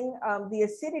Riesling, the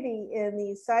acidity in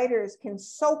these ciders can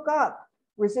soak up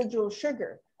residual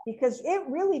sugar, because it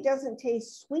really doesn't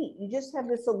taste sweet. You just have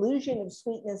this illusion of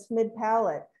sweetness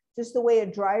mid-palate, just the way a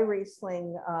dry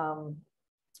Riesling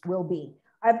will be.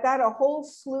 I've got a whole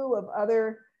slew of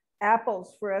other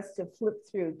apples for us to flip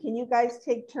through. Can you guys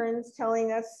take turns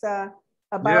telling us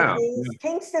about these?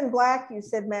 Kingston Black, you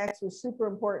said, Max, was super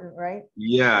important, right?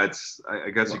 Yeah,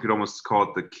 I guess you could almost call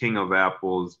it the king of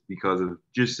apples, because it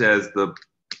just has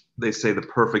they say the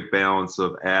perfect balance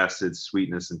of acid,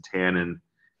 sweetness, and tannin.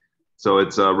 So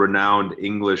it's a renowned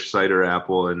English cider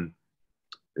apple, and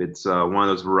it's one of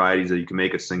those varieties that you can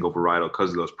make a single varietal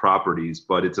because of those properties.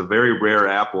 But it's a very rare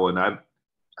apple, and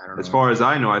as far as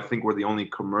I know, I think we're the only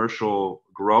commercial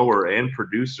grower and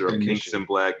producer of Kingston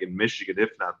Black in Michigan, if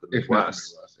not the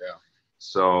Midwest.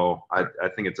 So I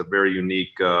think it's a very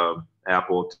unique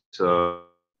apple to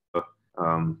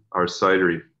our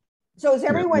cidery. So is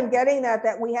everyone getting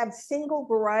that we have single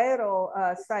varietal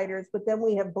ciders, but then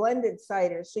we have blended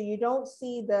ciders. So you don't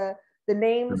see the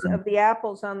names of the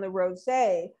apples on the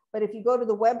rosé, but if you go to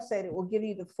the website, it will give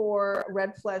you the 4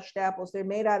 red-fleshed apples they're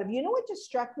made out of. You know what just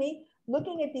struck me?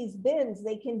 Looking at these bins,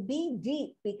 they can be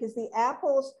deep, because the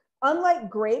apples, unlike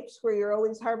grapes, where you're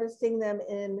always harvesting them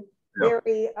in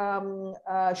very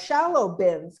shallow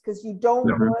bins, because you don't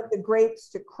want the grapes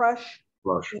to crush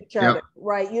each other,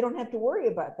 right? You don't have to worry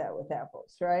about that with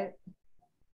apples, right?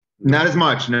 Not as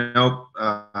much, no.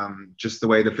 Just the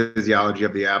way the physiology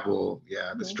of the apple,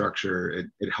 the structure,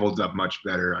 it holds up much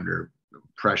better under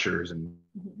pressures and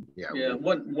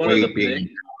one of the big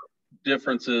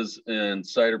differences in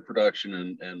cider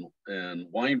production and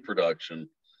wine production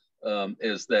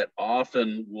is that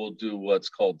often we'll do what's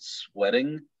called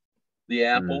sweating the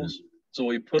apples. So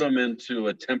we put them into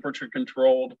a temperature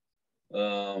controlled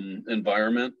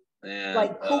environment. And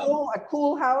like a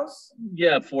cool house?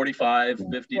 Yeah, 45,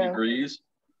 50 degrees.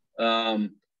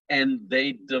 And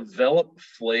they develop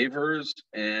flavors,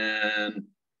 and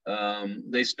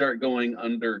they start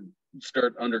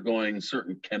undergoing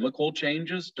certain chemical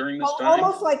changes during this time.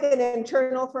 Almost like an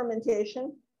internal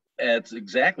fermentation. That's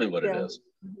exactly what it is.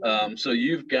 So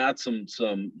you've got some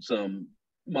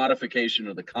modification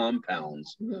of the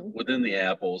compounds within the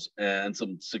apples and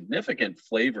some significant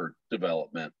flavor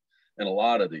development in a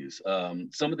lot of these.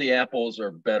 Some of the apples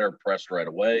are better pressed right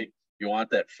away. You want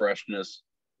that freshness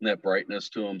and that brightness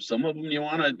to them. Some of them you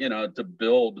want to, to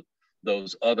build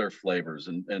those other flavors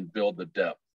and build the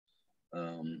depth.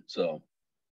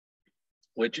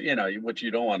 Which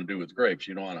you don't want to do with grapes.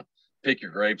 You don't want to pick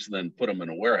your grapes and then put them in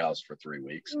a warehouse for 3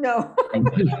 weeks. No.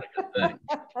 Probably not a good thing.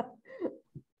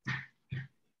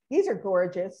 These are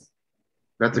gorgeous.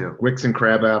 That's a Wixon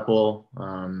crab apple.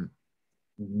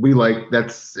 We like,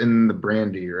 that's in the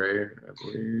brandy, right?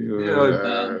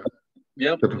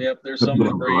 Yep. There's some in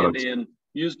the brandy, and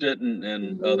used it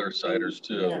in other ciders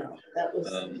too. Yeah, that was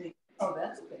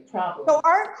that's a big problem. So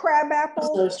aren't crab apples?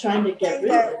 So I was trying to get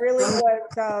rid that of really what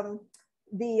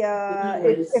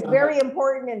it's very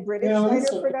important in British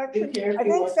cider production. I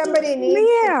think somebody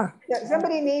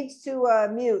needs to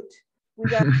mute. We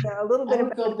got a little bit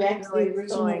of go back to the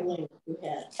original link you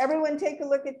had. Everyone take a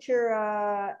look at your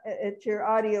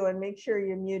audio and make sure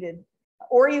you're muted.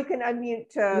 Or you can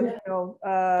unmute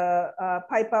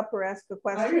pipe up or ask a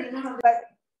question. But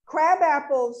crab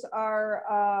apples are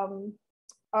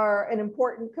an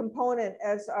important component,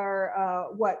 as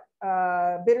are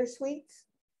bittersweets.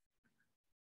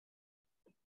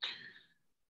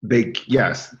 They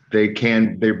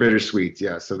can. They're bittersweets.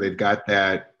 Yeah. So they've got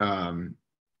that.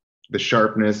 The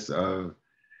sharpness of,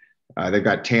 they've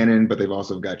got tannin, but they've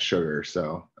also got sugar.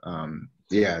 So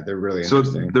they're really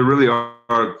interesting. So there really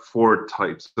are 4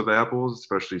 types of apples,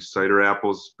 especially cider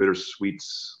apples,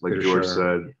 bittersweets, like George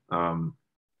said,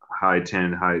 high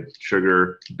tannin, high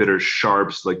sugar, bitter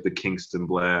sharps, like the Kingston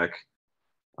Black.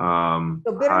 So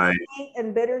bittersweet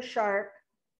and bitter sharp.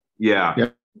 Yeah.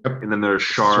 Yep. And then there's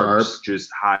sharps, just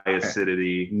high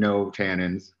acidity, no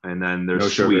tannins, and then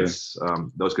there's sweets.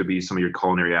 Those could be some of your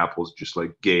culinary apples, just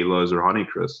like Galas or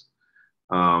Honeycrisp.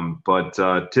 But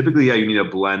typically, you need a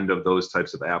blend of those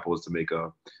types of apples to make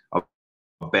a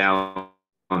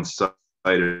balanced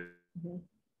cider.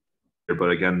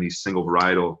 But again, these single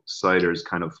varietal ciders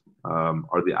kind of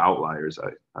are the outliers,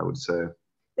 I would say.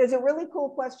 There's a really cool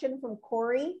question from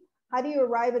Corey. How do you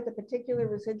arrive at the particular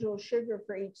residual sugar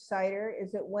for each cider?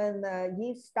 Is it when the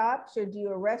yeast stops, or do you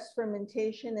arrest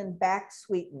fermentation and back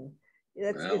sweeten?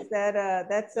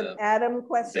 That's an Adam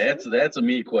question. That's a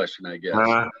me question, I guess.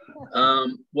 I'll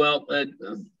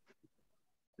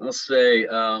say,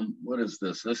 what is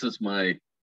this? This is my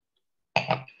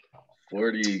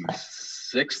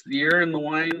 46th year in the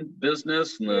wine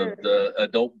business and the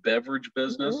adult beverage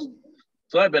business.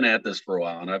 So I've been at this for a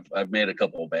while, and I've made a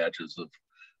couple of batches of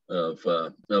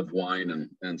wine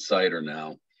and cider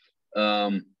now.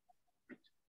 And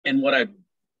what I've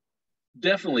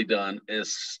definitely done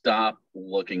is stop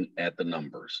looking at the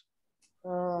numbers.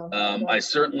 I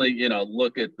certainly,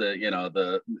 look at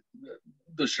the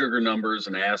sugar numbers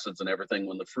and acids and everything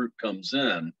when the fruit comes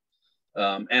in.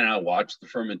 And I watch the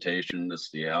fermentation to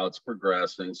see how it's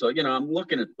progressing. So, I'm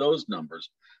looking at those numbers.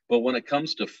 But when it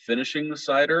comes to finishing the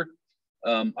cider,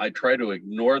 I try to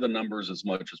ignore the numbers as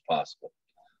much as possible.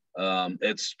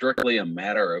 It's strictly a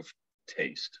matter of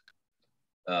taste.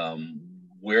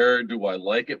 Where do I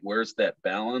like it? Where's that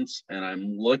balance? And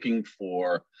I'm looking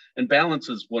for, and balance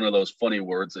is one of those funny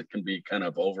words that can be kind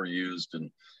of overused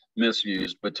and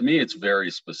misused, but to me, it's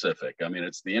very specific. I mean,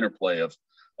 it's the interplay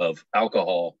of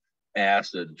alcohol,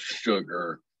 acid,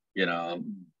 sugar,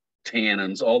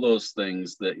 tannins, all those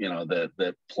things that,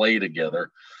 that play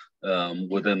together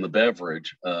within the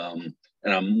beverage. And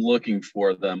I'm looking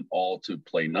for them all to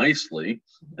play nicely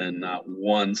and not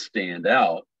one stand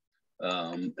out.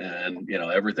 And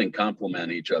everything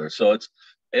complement each other. So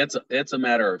it's a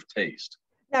matter of taste.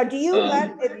 Now, do you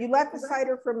let the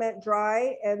cider ferment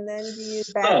dry and then do you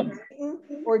back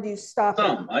or do you stop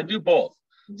it? I do both.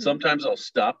 Sometimes I'll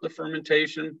stop the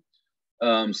fermentation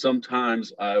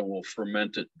Sometimes I will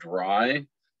ferment it dry,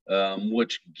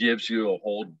 which gives you a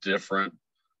whole different,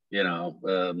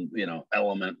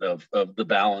 element of the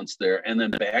balance there, and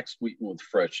then back sweeten with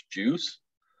fresh juice.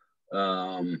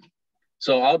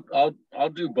 So I'll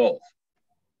do both.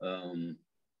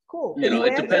 Cool.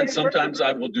 It depends. Sometimes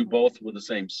I will do both with the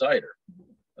same cider.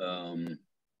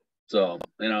 So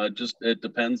it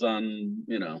depends on,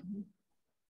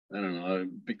 I don't know,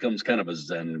 it becomes kind of a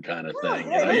Zen kind of thing.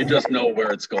 You just know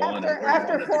where it's going.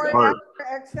 After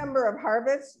X number of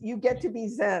harvests, you get to be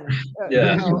Zen.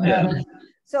 Yeah.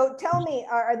 So tell me,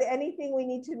 are there anything we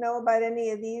need to know about any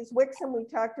of these? Wixom, we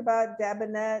talked about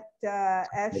Dabinet,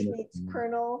 Ashmead's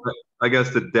kernel. I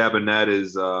guess the Dabinet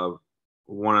is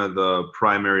one of the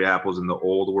primary apples in the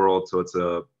old world. So it's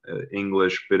a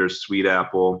English bittersweet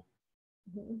apple.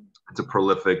 It's a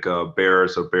prolific bearer,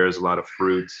 so it bears a lot of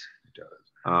fruits.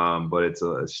 But it's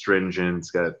astringent,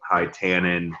 it's got high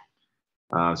tannin.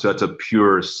 So that's a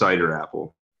pure cider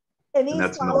apple. And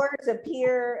these flowers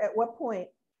appear at what point?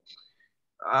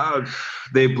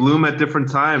 They bloom at different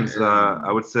times.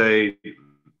 I would say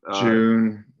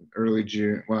June, early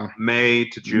June. Well, May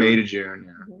to June. May to June.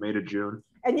 Yeah. May to June.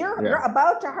 And you're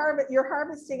about to harvest. You're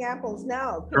harvesting apples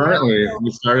now. Currently,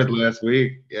 we started last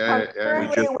week. Yeah.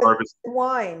 We just harvested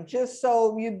wine, just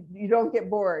so you don't get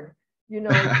bored. You're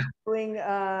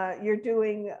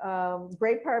doing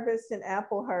grape harvest and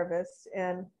apple harvest,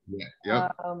 and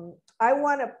I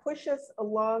want to push us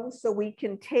along so we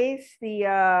can taste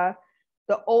the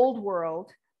old world,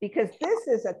 because this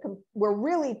is we're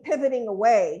really pivoting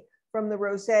away from the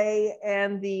rosé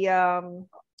and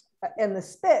the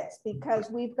spits, because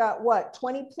we've got what,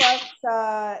 20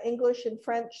 plus English and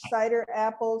French cider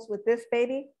apples with this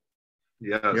baby.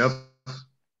 Yes. Yep.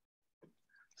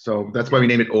 So that's why we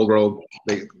named it Old World.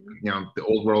 The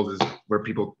Old World is where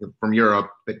people from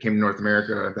Europe that came to North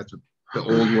America. That's what the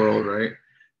Old World, right?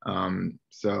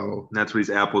 So that's where these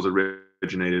apples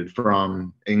originated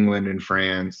from, England and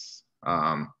France.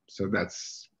 So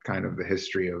that's kind of the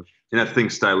history of. And I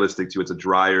think stylistic too. It's a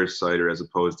drier cider as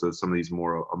opposed to some of these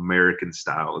more American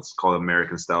style. Let's call it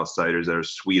American style ciders that are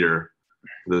sweeter,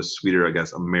 the sweeter, I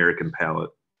guess, American palate.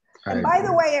 And by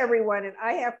the way, everyone, and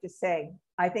I have to say,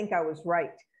 I think I was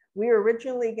right. We were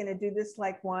originally going to do this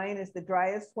like wine as the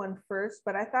driest one first,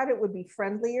 but I thought it would be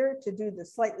friendlier to do the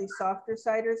slightly softer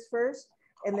ciders first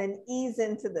and then ease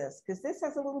into this, because this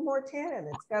has a little more tannin.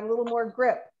 It's got a little more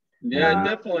grip. Yeah,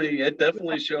 it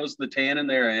definitely shows the tannin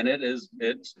there, and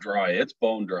it's dry. It's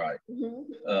bone dry.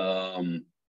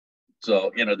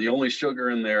 So the only sugar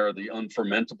in there are the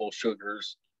unfermentable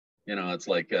sugars. It's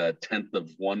like 1/10 of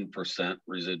 1%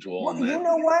 residual. Well, you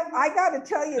know what? I got to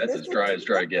tell you, that's as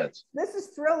dry gets. This is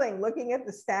thrilling looking at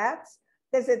the stats,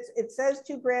 because it says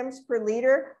 2 grams per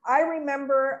liter. I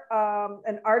remember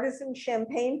an artisan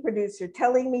champagne producer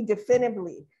telling me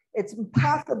definitively it's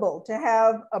impossible to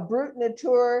have a Brut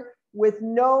Nature with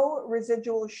no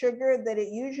residual sugar, that it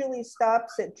usually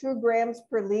stops at 2 grams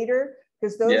per liter,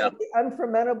 because those are the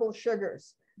unfermentable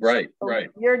sugars. Right, so right.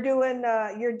 You're doing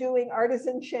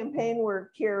artisan champagne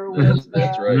work here. With,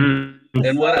 that's right.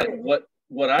 And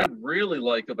what I really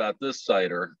like about this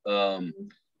cider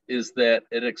is that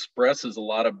it expresses a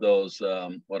lot of those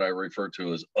what I refer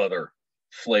to as other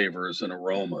flavors and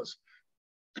aromas.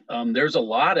 There's a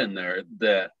lot in there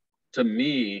that, to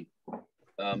me,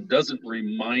 doesn't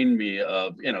remind me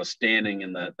of standing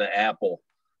in the apple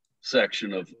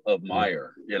section of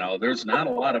Meyer. There's not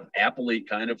a lot of appley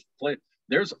kind of flavor.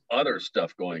 There's other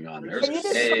stuff going on. There's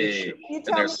hay, and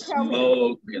there's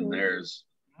smoke, and there's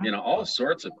all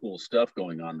sorts of cool stuff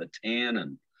going on. The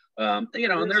tannin, and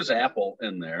there's apple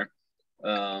in there,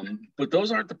 but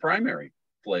those aren't the primary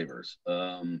flavors.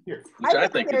 Which I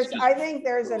think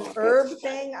there's an herb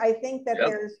thing. I think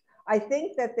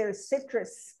that there's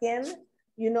citrus skin.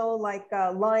 Like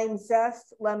lime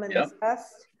zest, lemon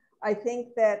zest. I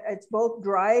think that it's both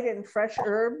dried and fresh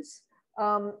herbs.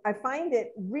 I find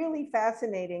it really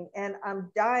fascinating, and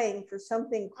I'm dying for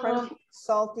something crunchy,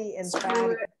 salty, and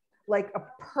fatty, like a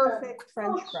perfect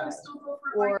French fry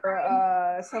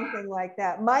or something like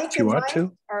that. Mike and Mike,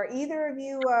 are either of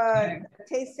you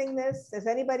tasting this? Does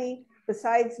anybody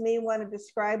besides me want to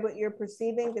describe what you're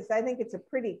perceiving? Because I think it's a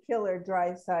pretty killer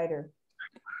dry cider.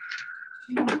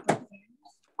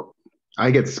 I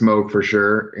get smoke for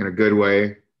sure, in a good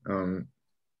way.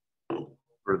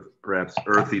 Perhaps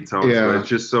earthy tones, but it's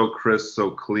just so crisp, so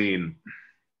clean,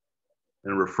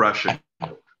 and refreshing.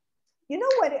 You know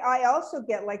what? I also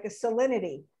get like a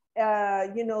salinity.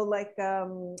 you know, like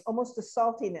almost a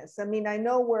saltiness. I mean, I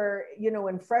know we're, you know,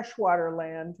 in freshwater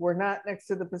land, we're not next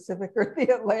to the Pacific or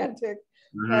the Atlantic,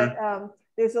 but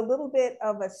there's a little bit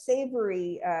of a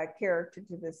savory character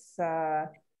to this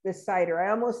this cider.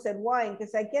 I almost said wine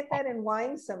because I get that in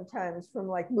wine sometimes from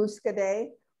like Muscadet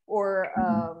or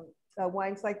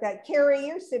wines like that. Carrie,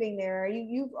 you're sitting there.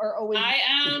 You are always. I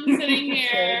am sitting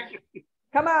here.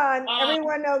 Come on,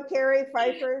 everyone know Carrie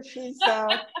Pfeiffer. She's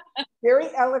very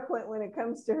eloquent when it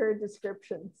comes to her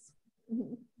descriptions.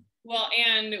 Well,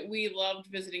 and we loved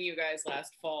visiting you guys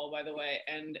last fall, by the way,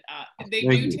 and they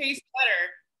do taste better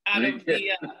out of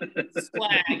the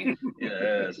slag.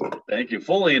 Yes, thank you.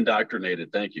 Fully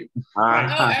indoctrinated. Thank you. Oh,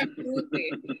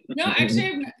 absolutely. No,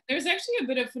 actually, there's actually a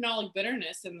bit of phenolic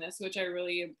bitterness in this, which I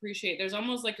really appreciate. There's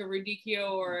almost like a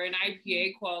radicchio or an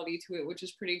IPA quality to it, which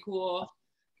is pretty cool.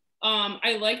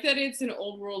 I like that it's an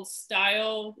old world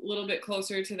style, a little bit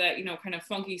closer to that, you know, kind of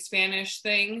funky Spanish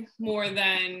thing, more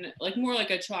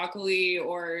like a chocolate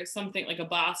or something like a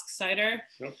Basque cider,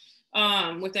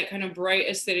 with that kind of bright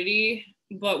acidity,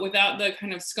 but without the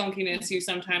kind of skunkiness you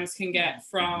sometimes can get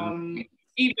from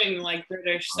even like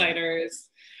British ciders.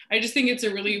 I just think it's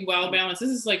a really well balanced.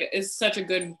 This is such a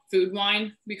good food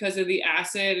wine because of the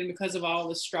acid and because of all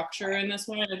the structure in this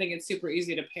one. I think it's super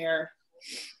easy to pair.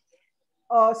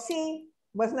 Oh, see,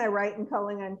 wasn't I right in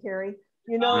calling on Carrie?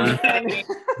 You know, but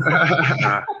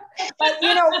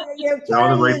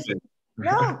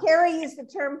Carrie used the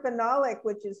term phenolic,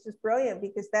 which is just brilliant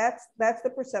because that's the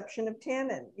perception of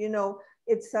tannin. You know,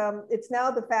 it's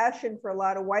now the fashion for a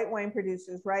lot of white wine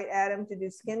producers, right, Adam, to do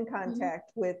skin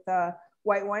contact with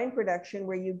white wine production,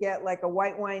 where you get like a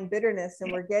white wine bitterness,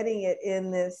 and we're getting it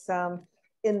in this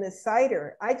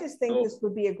cider. I just think this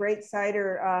would be a great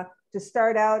cider to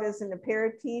start out as an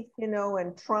aperitif, you know,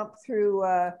 and trump through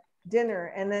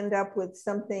dinner and end up with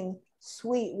something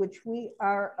sweet, which we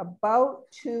are about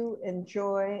to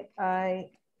enjoy, I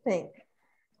think.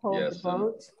 Hold the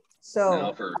boat. So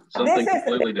now for something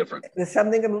completely different.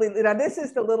 Something completely. Now this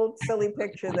is the little silly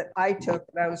picture that I took,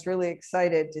 and I was really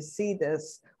excited to see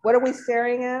this. What are we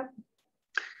staring at?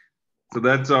 So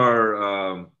that's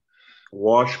our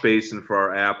wash basin for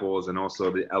our apples, and also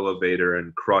the elevator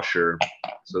and crusher.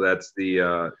 So that's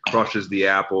the crushes the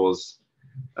apples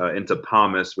into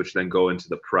pomace, which then go into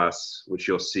the press, which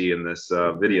you'll see in this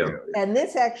video. And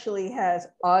this actually has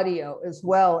audio as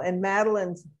well. And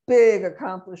Madeline's big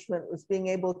accomplishment was being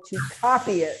able to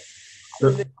copy it so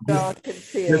that y'all could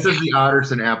see it. This is the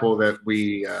Otterson apple that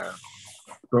we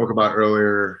spoke about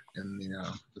earlier in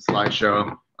the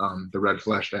slideshow. The red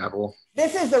fleshed apple.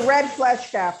 This is the red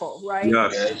fleshed apple, right?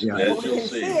 Yes. You can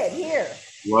see it here.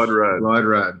 Blood red. Blood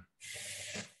red.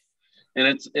 And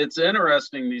it's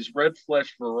interesting, these red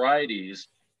flesh varieties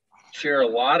share a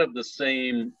lot of the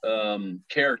same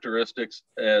characteristics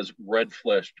as red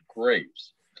fleshed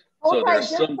grapes. Hold tight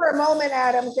just for a moment,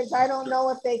 Adam, because I don't know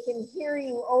if they can hear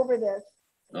you over this.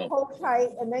 Hold tight,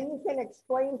 and then you can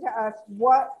explain to us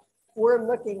what we're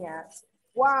looking at.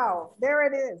 Wow, there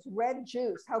it is, red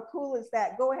juice. How cool is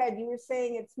that? Go ahead. You were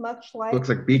saying it's much like. Looks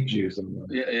like beet juice.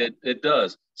 Yeah, it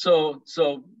does. So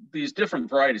these different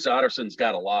varieties, Otterson's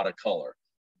got a lot of color,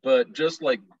 but just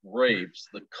like grapes,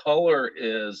 the color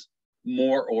is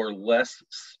more or less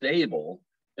stable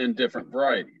in different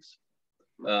varieties.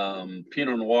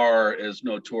 Pinot Noir is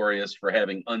notorious for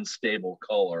having unstable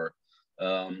color,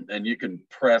 and you can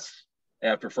press.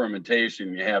 After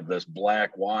fermentation, you have this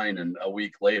black wine, and a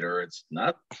week later, it's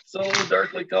not so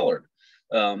darkly colored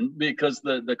because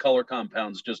the color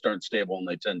compounds just aren't stable and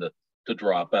they tend to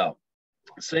drop out.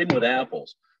 Same with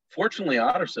apples. Fortunately,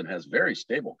 Otterson has very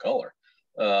stable color.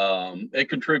 It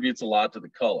contributes a lot to the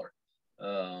color.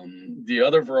 The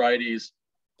other varieties,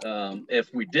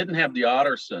 if we didn't have the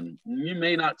Otterson, you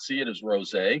may not see it as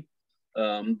rosé.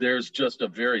 There's just a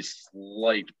very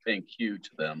slight pink hue to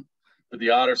them. But the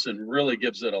Otterson really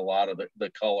gives it a lot of the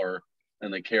color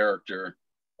and the character,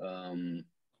 you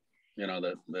know,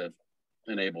 that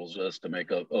enables us to make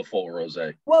a full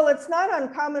rosé. Well, it's not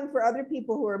uncommon for other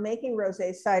people who are making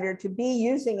rosé cider to be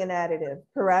using an additive,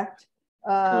 correct?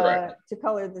 Correct. To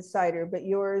color the cider, but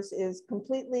yours is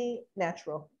completely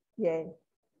natural. Yay.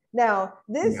 Now,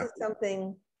 this is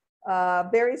something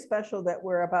very special that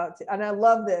we're about to, and I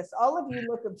love this. All of you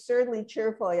look absurdly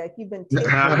cheerful, like you've been taking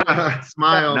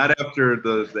smile. Not after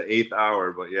the 8th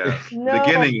hour, but yeah, no.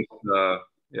 Beginning.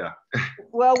 Yeah.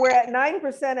 Well, we're at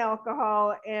 9%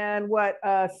 alcohol and what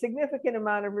a significant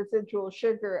amount of residual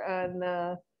sugar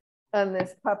on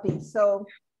this puppy. So,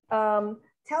 tell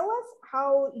us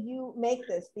how you make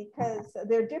this, because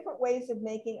there are different ways of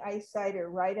making ice cider,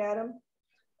 right, Adam?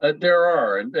 There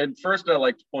are, and first I'd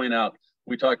like to point out,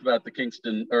 we talked about the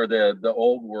Kingston or the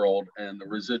Old World and the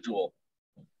residual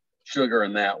sugar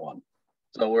in that one.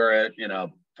 So we're at,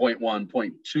 0.1,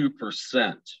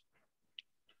 0.2%.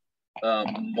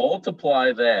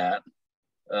 Multiply that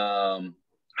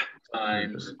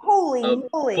times holy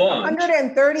moly,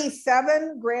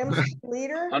 137 grams per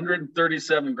liter.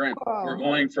 137 grams. Oh. We're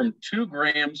going from 2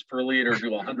 grams per liter to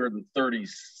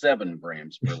 137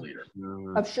 grams per liter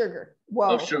of sugar.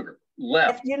 Whoa. Of sugar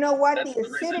left. You know what? That's the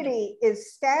acidity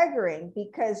is staggering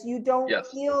because you don't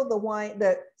feel the wine,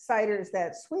 the cider is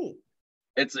that sweet.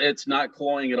 It's not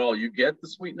cloying at all. You get the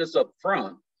sweetness up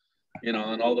front, and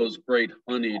all those great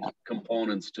honeyed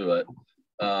components to it,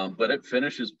 but it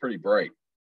finishes pretty bright.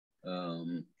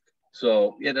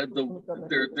 So there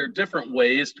are different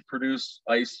ways to produce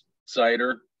ice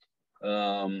cider,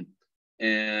 and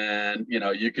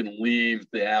you can leave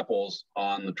the apples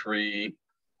on the tree,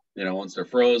 once they're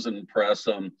frozen, press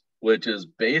them, which is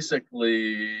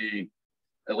basically,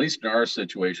 at least in our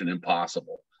situation,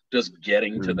 impossible. Just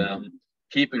getting to them,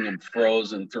 keeping them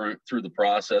frozen through the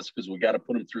process, because we got to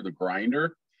put them through the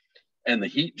grinder, and the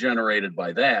heat generated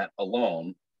by that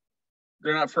alone,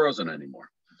 they're not frozen anymore.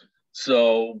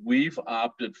 So we've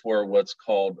opted for what's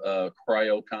called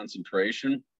cryo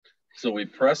concentration. So we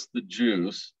press the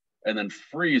juice and then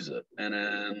freeze it, and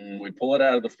then we pull it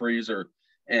out of the freezer.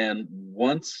 And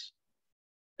once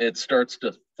it starts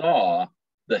to thaw,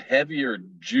 the heavier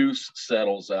juice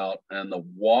settles out and the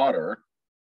water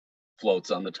floats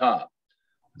on the top.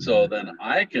 So then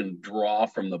I can draw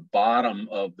from the bottom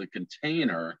of the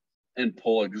container and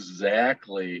pull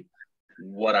exactly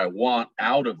what I want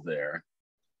out of there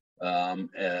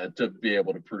to be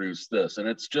able to produce this. And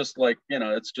it's just like,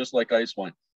 it's just like ice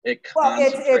wine.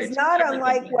 It's not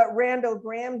unlike what Randall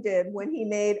Graham did when he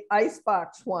made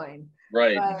icebox wine.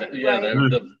 Right.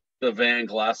 The Van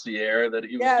Glacier that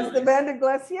he was doing. Yes, the Van de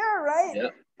Glacier, right?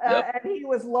 Yep. And he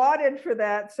was lauded for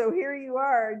that. So here you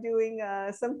are doing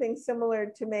something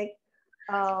similar to make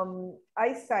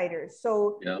ice cider.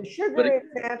 So the sugar is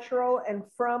natural and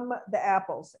from the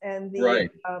apples, and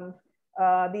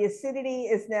the acidity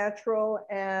is natural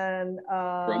and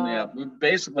from the apple.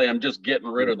 Basically, I'm just getting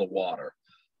rid of the water.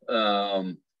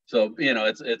 So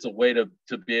it's a way to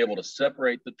be able to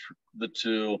separate the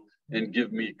two and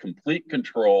give me complete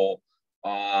control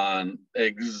on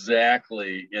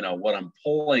exactly what I'm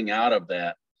pulling out of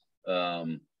that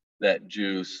that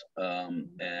juice,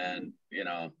 and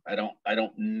I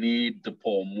don't need to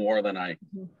pull more than I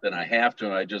have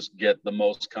to. I just get the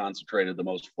most concentrated, the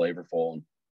most flavorful.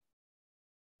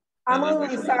 I'm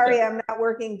only sorry I'm not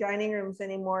working dining rooms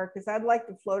anymore, because I'd like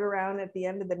to float around at the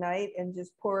end of the night and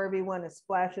just pour everyone a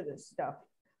splash of this stuff,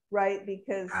 right?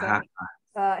 Because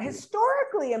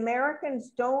historically,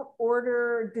 Americans don't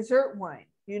order dessert wine,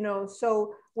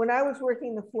 so when I was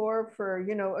working the floor for,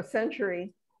 a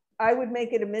century, I would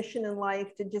make it a mission in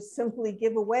life to just simply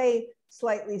give away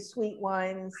slightly sweet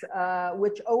wines,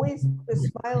 which always put a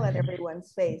smile on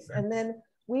everyone's face. And then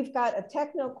we've got a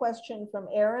techno question from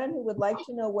Aaron, who would like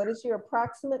to know, what is your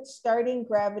approximate starting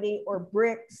gravity or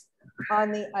bricks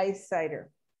on the ice cider?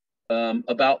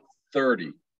 About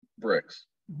 30 bricks.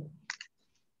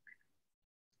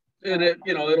 And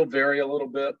it'll vary a little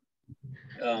bit,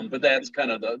 but that's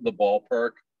kind of the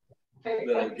ballpark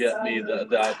that'll get me the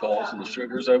alcohols and the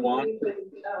sugars I want.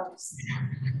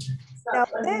 Now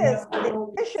this, in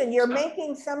addition, you're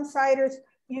making some ciders.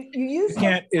 You use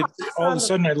all of a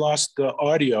sudden I lost the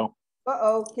audio.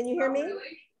 Uh-oh, can you hear me?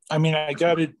 I mean, I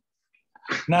got it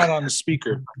not on the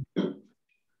speaker.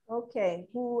 Okay,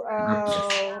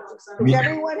 is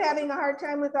everyone having a hard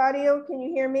time with audio? Can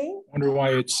you hear me? I wonder why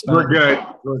it's not. We're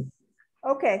good.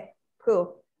 Okay,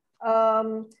 cool.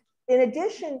 In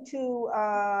addition to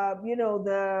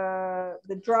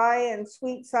the dry and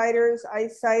sweet ciders,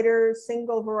 ice ciders,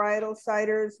 single varietal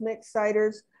ciders, mixed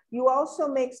ciders, you also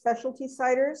make specialty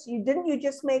ciders. You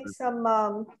just make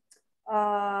some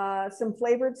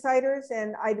flavored ciders,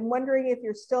 and I'm wondering if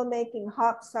you're still making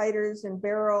hop ciders and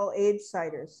barrel aged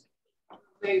ciders.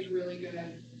 Tastes really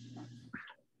good.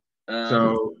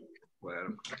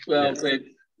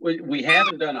 We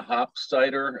haven't done a hop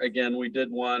cider. Again, we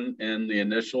did one in the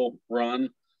initial run,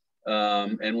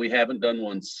 and we haven't done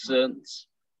one since.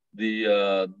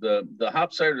 The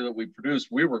hop cider that we produced,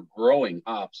 we were growing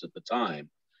hops at the time,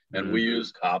 and we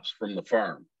used hops from the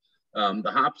farm.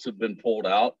 The hops have been pulled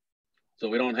out, so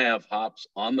we don't have hops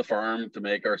on the farm to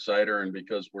make our cider, and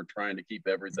because we're trying to keep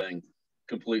everything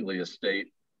completely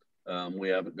estate, we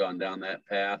haven't gone down that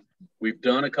path. We've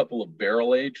done a couple of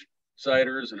barrel aged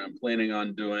ciders, and I'm planning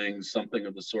on doing something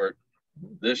of the sort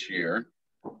this year,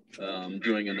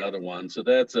 doing another one. So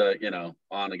that's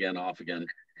on again, off again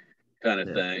kind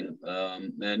of thing.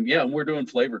 And yeah, we're doing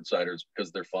flavored ciders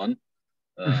because they're fun.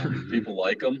 People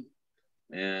like them,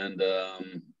 and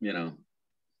you know.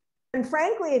 And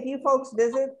frankly, if you folks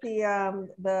visit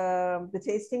the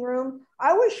tasting room,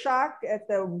 I was shocked at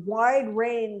the wide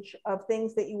range of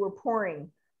things that you were pouring,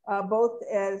 both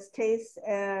as tastes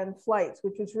and flights,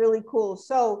 which was really cool.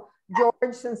 So,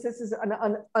 George, since this is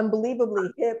an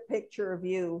unbelievably hip picture of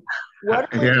you,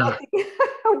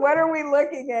 what are we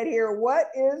looking at here? What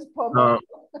is Pommeau?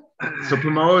 So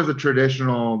Pommeau is a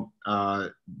traditional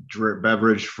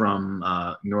beverage from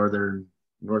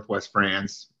northwest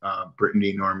France,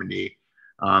 Brittany, Normandy.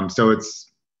 So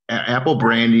it's apple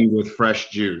brandy with fresh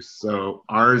juice. So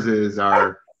ours is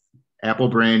our apple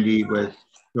brandy with,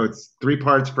 so it's 3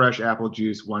 parts fresh apple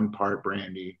juice, 1 part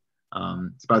brandy.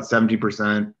 It's about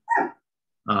 70%.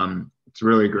 It's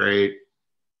really great.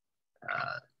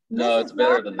 No, it's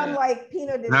better than that. Unlike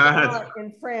Pinot de Chardonnay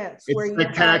in France, it's where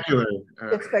spectacular.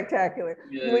 It's spectacular.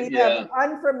 We have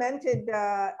unfermented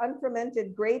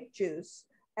grape juice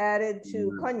added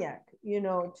to cognac, you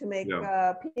know, to make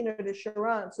Pinot de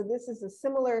Chardonnay. So this is a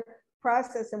similar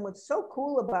process. And what's so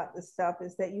cool about this stuff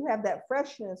is that you have that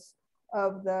freshness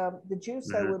of the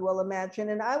juice, I would well imagine.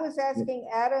 And I was asking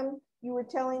Adam, you were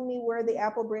telling me where the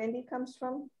apple brandy comes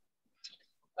from?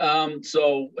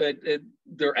 So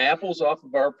they're apples off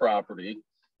of our property,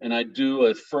 and I do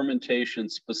a fermentation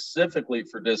specifically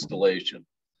for distillation.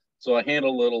 So I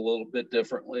handle it a little bit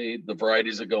differently. The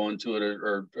varieties that go into it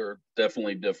are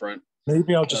definitely different.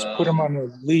 Maybe I'll just put them on a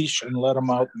leash and let them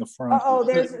out in the front. Oh,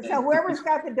 so whoever's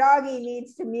got the doggy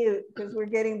needs to mute because we're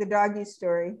getting the doggy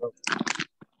story.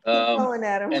 Going,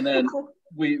 Adam. And then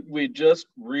we just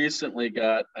recently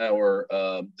got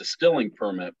our distilling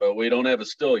permit, but we don't have a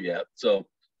still yet. So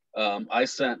I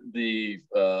sent the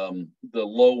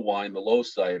low wine, the low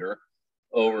cider,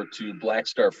 over to Black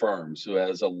Star Farms, who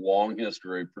has a long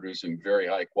history of producing very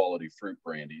high quality fruit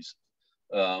brandies.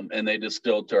 And they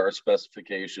distilled to our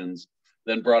specifications,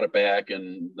 then brought it back,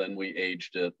 and then we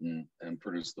aged it and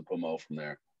produced the Pommeau from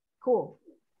there. Cool.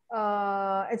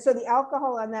 And so the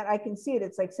alcohol on that, I can see it,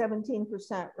 it's like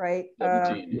 17%, right?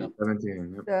 17, yeah.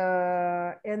 17,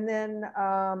 yep. And then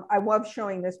I love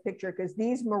showing this picture because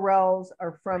these morels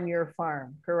are from your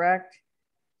farm, correct?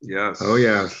 Yes. Oh,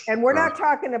 yes. And we're not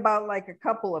talking about like a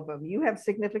couple of them. You have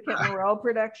significant morel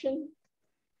production?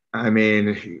 I mean,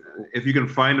 if you can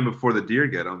find them before the deer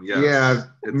get them, yes. Yeah,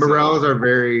 morels are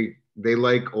they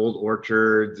like old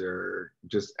orchards or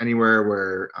just anywhere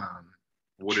where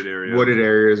wooded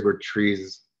areas where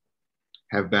trees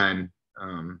have been,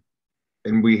 and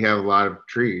we have a lot of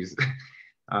trees.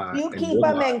 Do you keep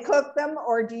them and cook them,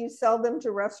 or do you sell them to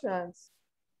restaurants?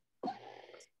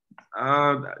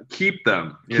 Keep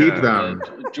them. Keep them.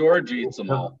 George eats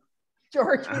them all.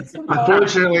 George eats them all.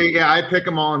 Unfortunately, yeah, I pick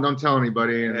them all and don't tell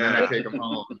anybody, and then I take them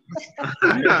home.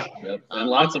 Yep. And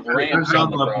lots of ranch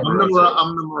on the property.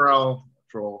 I'm the morel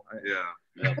troll. Yeah.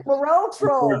 Morel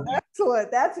troll,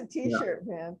 excellent. That's a t-shirt,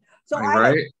 man. So I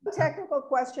have a technical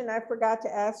question I forgot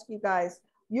to ask you guys.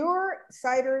 Your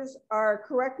ciders are,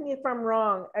 correct me if I'm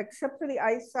wrong, except for the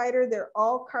ice cider, they're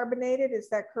all carbonated, is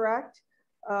that correct?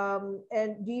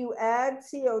 And do you add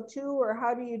CO2 or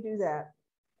how do you do that?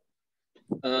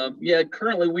 Yeah,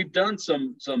 currently we've done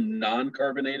some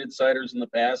non-carbonated ciders in the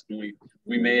past, and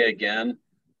we may again.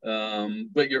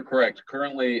 But you're correct.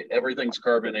 Currently, everything's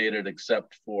carbonated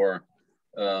except for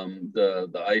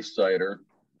the ice cider.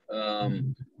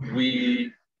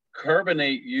 We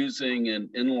carbonate using an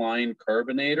inline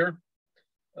carbonator.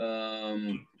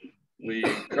 We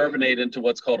carbonate into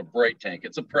what's called a bright tank.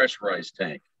 It's a pressurized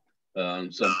tank.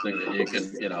 Something that you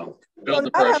can, build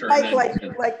the pressure.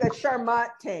 Like a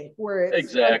Charmat tank where it's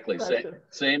exactly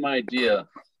same idea.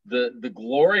 The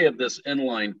glory of this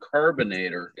inline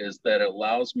carbonator is that it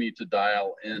allows me to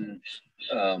dial in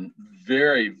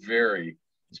very, very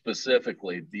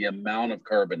specifically the amount of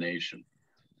carbonation,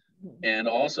 and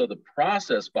also the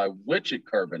process by which it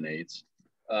carbonates.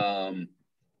 It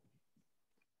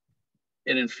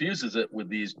infuses it with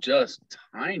these just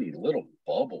tiny little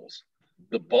bubbles.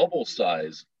 The bubble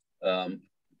size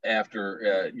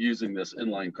after using this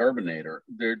inline carbonator,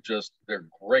 they're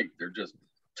great. They're just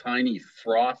tiny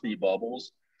frothy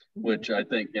bubbles, which I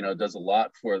think does a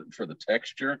lot for the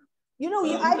texture.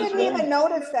 I didn't even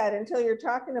notice that until you're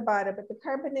talking about it, but the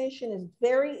carbonation is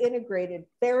very integrated,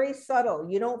 very subtle.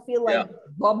 You don't feel like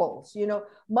bubbles.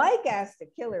 Mike asked a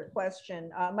killer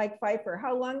question, Mike Pfeiffer,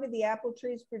 how long do the apple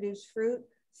trees produce fruit?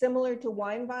 Similar to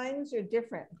wine vines or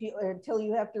different until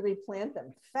you have to replant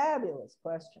them? Fabulous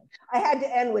question. I had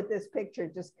to end with this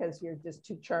picture just because you're just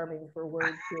too charming for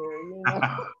words here.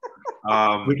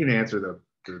 We can answer them.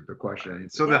 the question.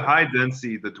 So the high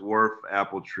density, the dwarf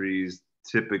apple trees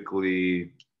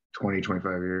typically 20-25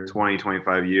 years.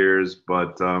 20-25 years,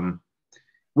 but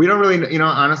we don't really,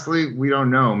 honestly, we don't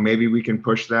know. Maybe we can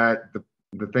push that.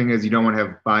 The thing is, you don't want to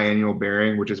have biennial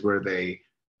bearing, which is where they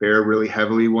bear really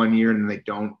heavily one year and then they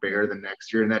don't bear the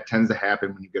next year, and that tends to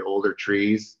happen when you get older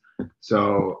trees.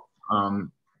 So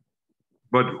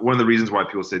but one of the reasons why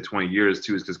people say 20 years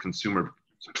too is because consumer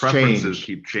preferences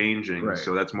keep changing. Right.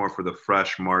 So that's more for the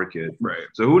fresh market. Right.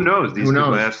 So who knows? These could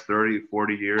last 30,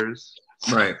 40 years.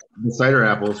 Right. The cider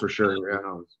apples for sure.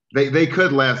 Yeah. They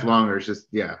could last longer. It's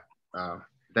just,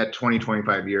 that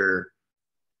 20-25 year.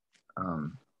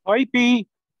 Might be.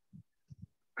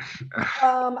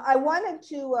 I wanted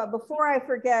to, before I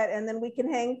forget, and then we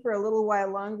can hang for a little while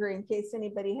longer in case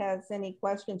anybody has any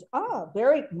questions.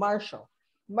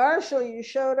 Marshall, you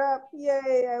showed up.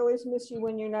 Yay, I always miss you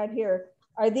when you're not here.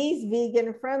 Are these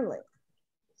vegan friendly?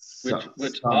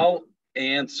 Which I'll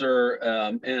answer,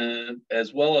 and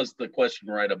as well as the question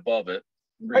right above it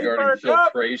regarding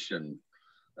filtration.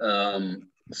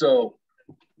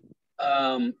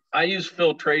 I use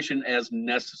filtration as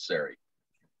necessary.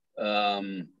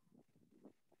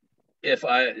 If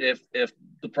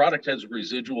the product has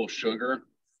residual sugar,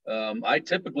 I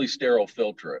typically sterile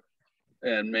filter it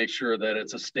and make sure that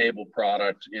it's a stable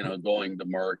product, going to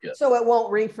market. So it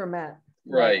won't re-ferment.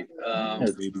 Right.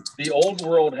 The old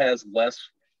world has less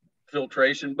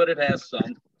filtration, but it has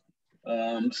some.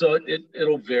 So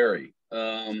it'll vary.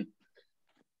 And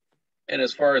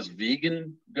as far as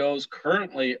vegan goes,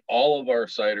 currently all of our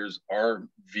ciders are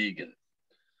vegan.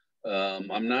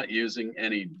 I'm not using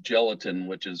any gelatin,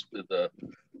 which is the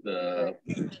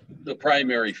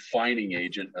primary fining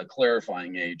agent, a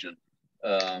clarifying agent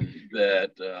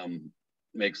that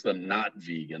makes them not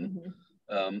vegan.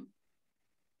 I'm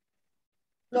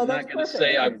not going to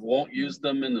say I won't use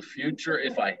them in the future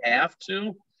if I have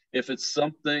to. If it's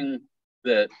something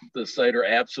that the cider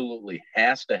absolutely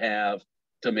has to have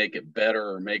to make it better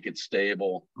or make it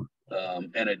stable,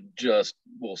 and it just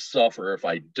will suffer if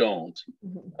I don't,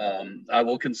 I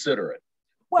will consider it.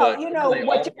 Well,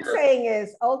 what you're saying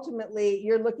is ultimately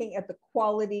you're looking at the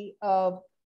quality of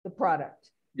the product.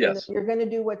 Yes. You're going to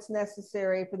do what's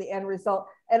necessary for the end result.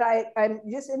 And I'm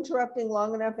just interrupting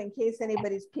long enough in case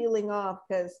anybody's peeling off,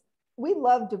 because we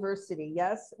love diversity.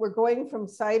 Yes, we're going from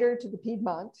cider to the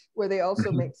Piedmont, where they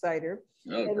also make cider.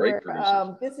 Oh, great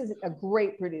producer. This is a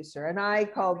great producer, and I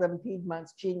call them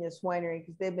Piedmont's Genius Winery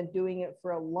because they've been doing it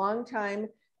for a long time,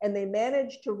 and they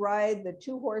managed to ride the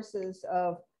two horses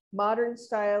of modern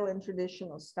style and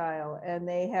traditional style. And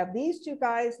they have these two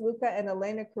guys, Luca and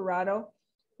Elena Curado,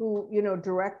 who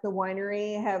direct the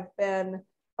winery, have been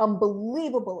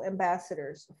unbelievable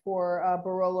ambassadors for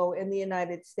Barolo in the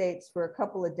United States for a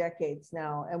couple of decades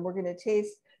now. And we're going to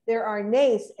taste their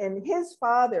Arnais. And his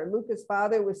father, Luca's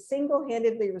father, was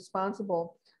single-handedly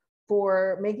responsible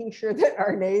for making sure that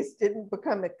Arnais didn't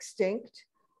become extinct.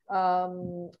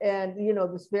 And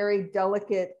this very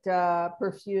delicate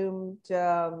perfumed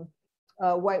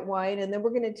white wine. And then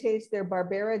we're going to taste their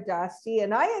Barbera d'Asti.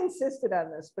 And I insisted on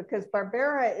this because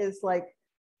Barbera is like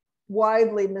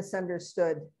widely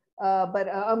misunderstood, but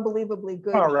unbelievably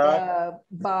good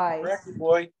buy.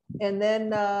 And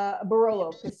then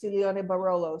Barolo, Castiglione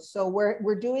Barolo. So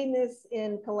we're doing this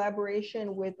in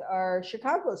collaboration with our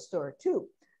Chicago store too.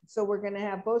 So we're going to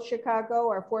have both Chicago,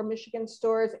 our 4 Michigan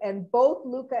stores, and both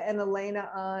Luca and Elena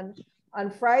on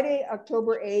Friday,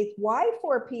 October 8th. Why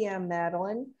 4 p.m.,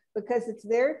 Madeline? Because it's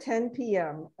their 10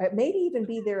 p.m. It may even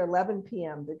be their 11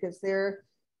 p.m. because they're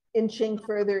inching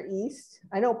further east.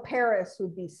 I know Paris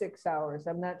would be 6 hours.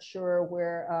 I'm not sure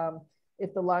where,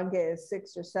 if the Langue is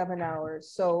 6 or 7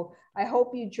 hours. So I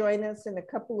hope you join us in a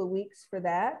couple of weeks for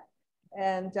that.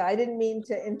 And I didn't mean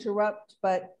to interrupt,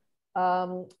 but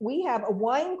we have a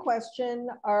wine question.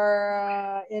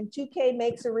 Our in 2K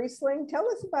makes a Riesling. Tell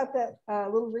us about that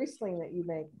little Riesling that you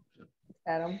make,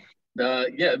 Adam.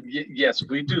 Yes,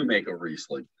 we do make a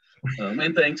Riesling,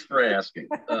 and thanks for asking.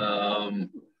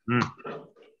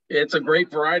 It's a great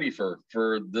variety for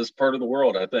this part of the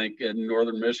world. I think in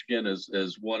northern Michigan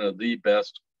is one of the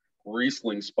best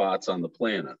Riesling spots on the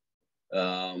planet.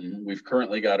 We've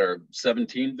currently got our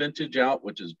 17 vintage out,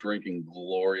 which is drinking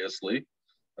gloriously.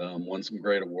 Won some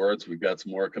great awards. We've got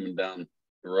some more coming down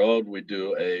the road. We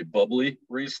do a bubbly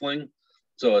Riesling,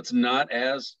 so it's not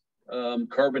as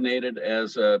carbonated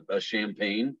as a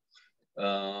champagne,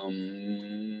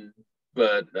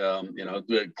 but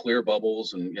good clear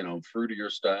bubbles and fruitier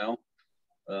style.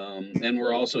 And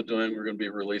we're going to be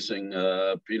releasing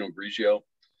Pinot Grigio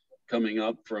coming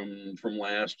up from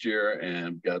last year,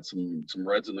 and got some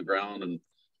reds in the ground and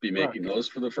be making those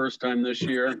for the first time this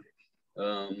year.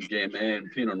 Gamay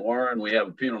and Pinot Noir, and we have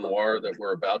a Pinot Noir that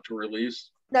we're about to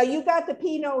release. Now you got the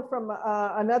Pinot from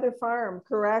another farm,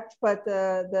 correct? But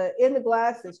the in the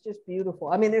glass is just beautiful.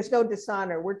 I mean, there's no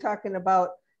dishonor. We're talking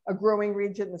about a growing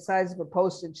region the size of a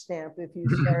postage stamp. If you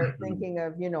start thinking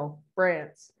of, you know,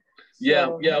 brands.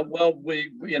 So, Yeah. Well,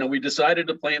 we decided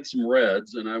to plant some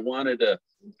reds, and I wanted to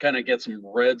kind of get some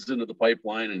reds into the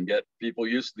pipeline and get people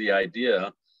used to the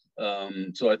idea.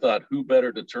 So I thought, who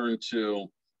better to turn to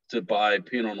buy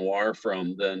Pinot Noir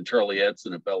from than Charlie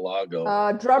Edson at Bel Lago.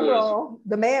 Drum roll,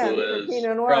 the man for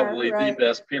Pinot Noir. Probably the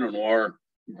best Pinot Noir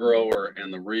grower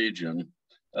in the region.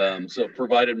 So it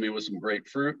provided me with some great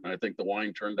fruit, and I think the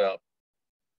wine turned out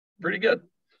pretty good.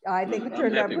 I think it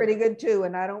turned out pretty good too,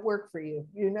 and I don't work for you,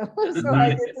 you know, so I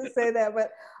get to say that.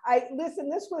 But listen,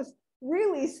 this was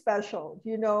really special,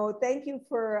 you know. Thank you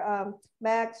for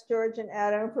Max, George, and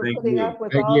Adam for putting up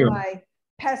with all my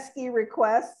pesky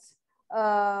requests.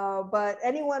 But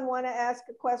anyone want to ask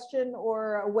a question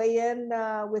or weigh in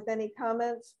with any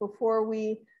comments before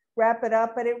we wrap it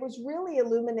up? But it was really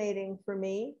illuminating for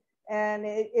me, and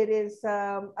it is,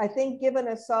 I think, given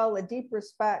us all a deep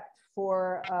respect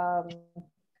for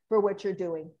what you're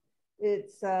doing.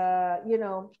 It's, you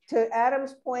know, to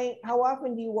Adam's point, how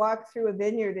often do you walk through a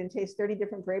vineyard and taste 30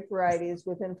 different grape varieties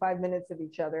within 5 minutes of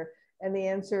each other? And the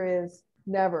answer is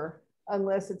never,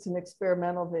 unless it's an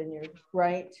experimental vineyard,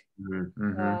 right?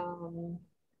 Mm-hmm.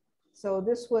 So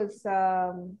this was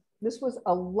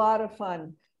a lot of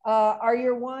fun. Are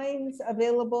your wines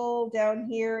available down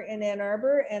here in Ann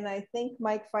Arbor? And I think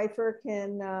Mike Pfeiffer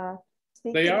can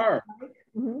speak. They are.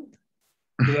 Mm-hmm.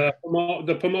 The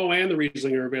Pommeau and the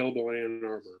Riesling are available in Ann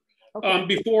Arbor. Okay.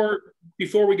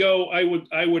 Before we go,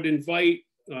 I would invite,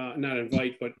 not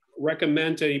invite, but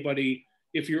recommend to anybody,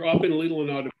 if you're up in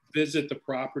Leelanau, to visit the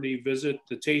property, visit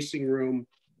the tasting room.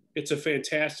 It's a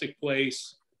fantastic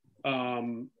place.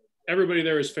 Everybody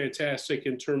there is fantastic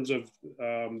in terms of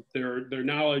their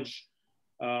knowledge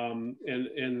and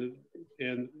you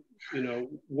know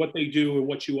what they do and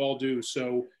what you all do.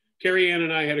 So Carrie Ann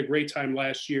and I had a great time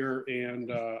last year,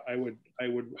 and I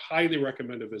would highly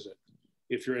recommend a visit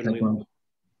if you're in Leelanau.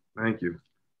 Thank you.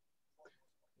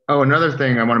 Oh, another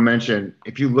thing I want to mention,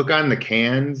 if you look on the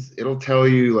cans, it'll tell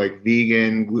you like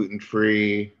vegan,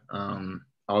 gluten-free,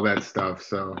 all that stuff.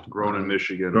 So grown in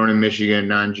Michigan,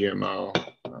 non-GMO.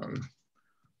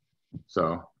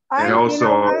 So and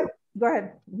also, go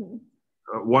ahead.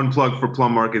 One plug for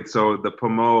Plum Market. So the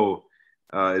Pommeau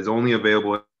is only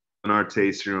available in our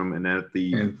tasting room and at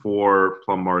the 4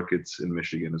 Plum Markets in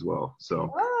Michigan as well.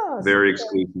 So very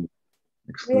exclusive.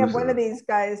 We have one of these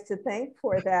guys to thank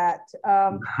for that.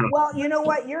 Well, you know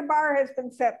what? Your bar has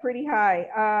been set pretty high.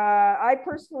 I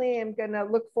personally am going to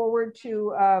look forward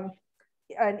to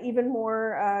an even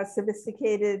more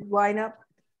sophisticated lineup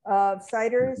of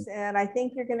ciders. And I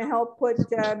think you're going to help put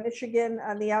Michigan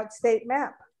on the outstate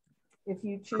map if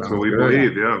you choose. That's what we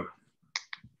believe, yeah.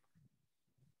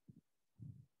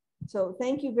 So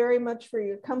thank you very much for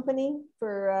your company,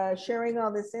 for sharing all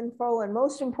this info, and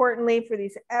most importantly, for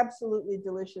these absolutely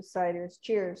delicious ciders.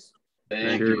 Cheers.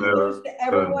 Thank you. Cheers to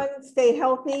everyone. Stay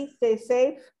healthy, stay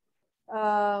safe.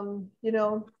 You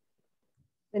know,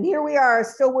 and here we are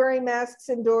still wearing masks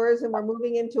indoors, and we're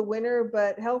moving into winter,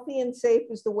 but healthy and safe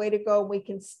is the way to go. We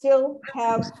can still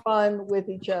have fun with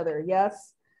each other.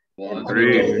 Yes. Well,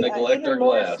 don't neglect our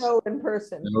glass. So in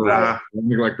person. Right.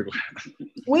 Neglect the glass.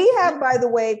 We have, by the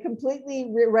way,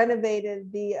 completely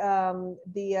renovated the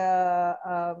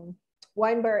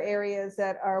wine bar areas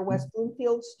at our West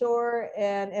Bloomfield store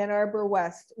and Ann Arbor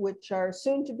West, which are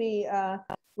soon to be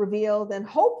revealed. And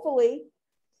hopefully,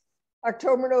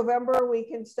 October, November, we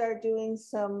can start doing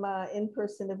some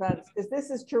in-person events, because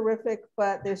this is terrific,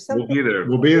 but there's something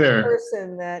we'll be there. in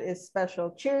person that is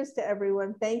special. Cheers to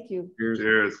everyone. Thank you.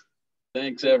 Cheers.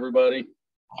 Thanks, everybody.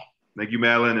 Thank you,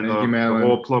 Madeline, and the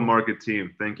whole Plum Market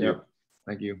team. Thank you.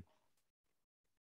 Thank you.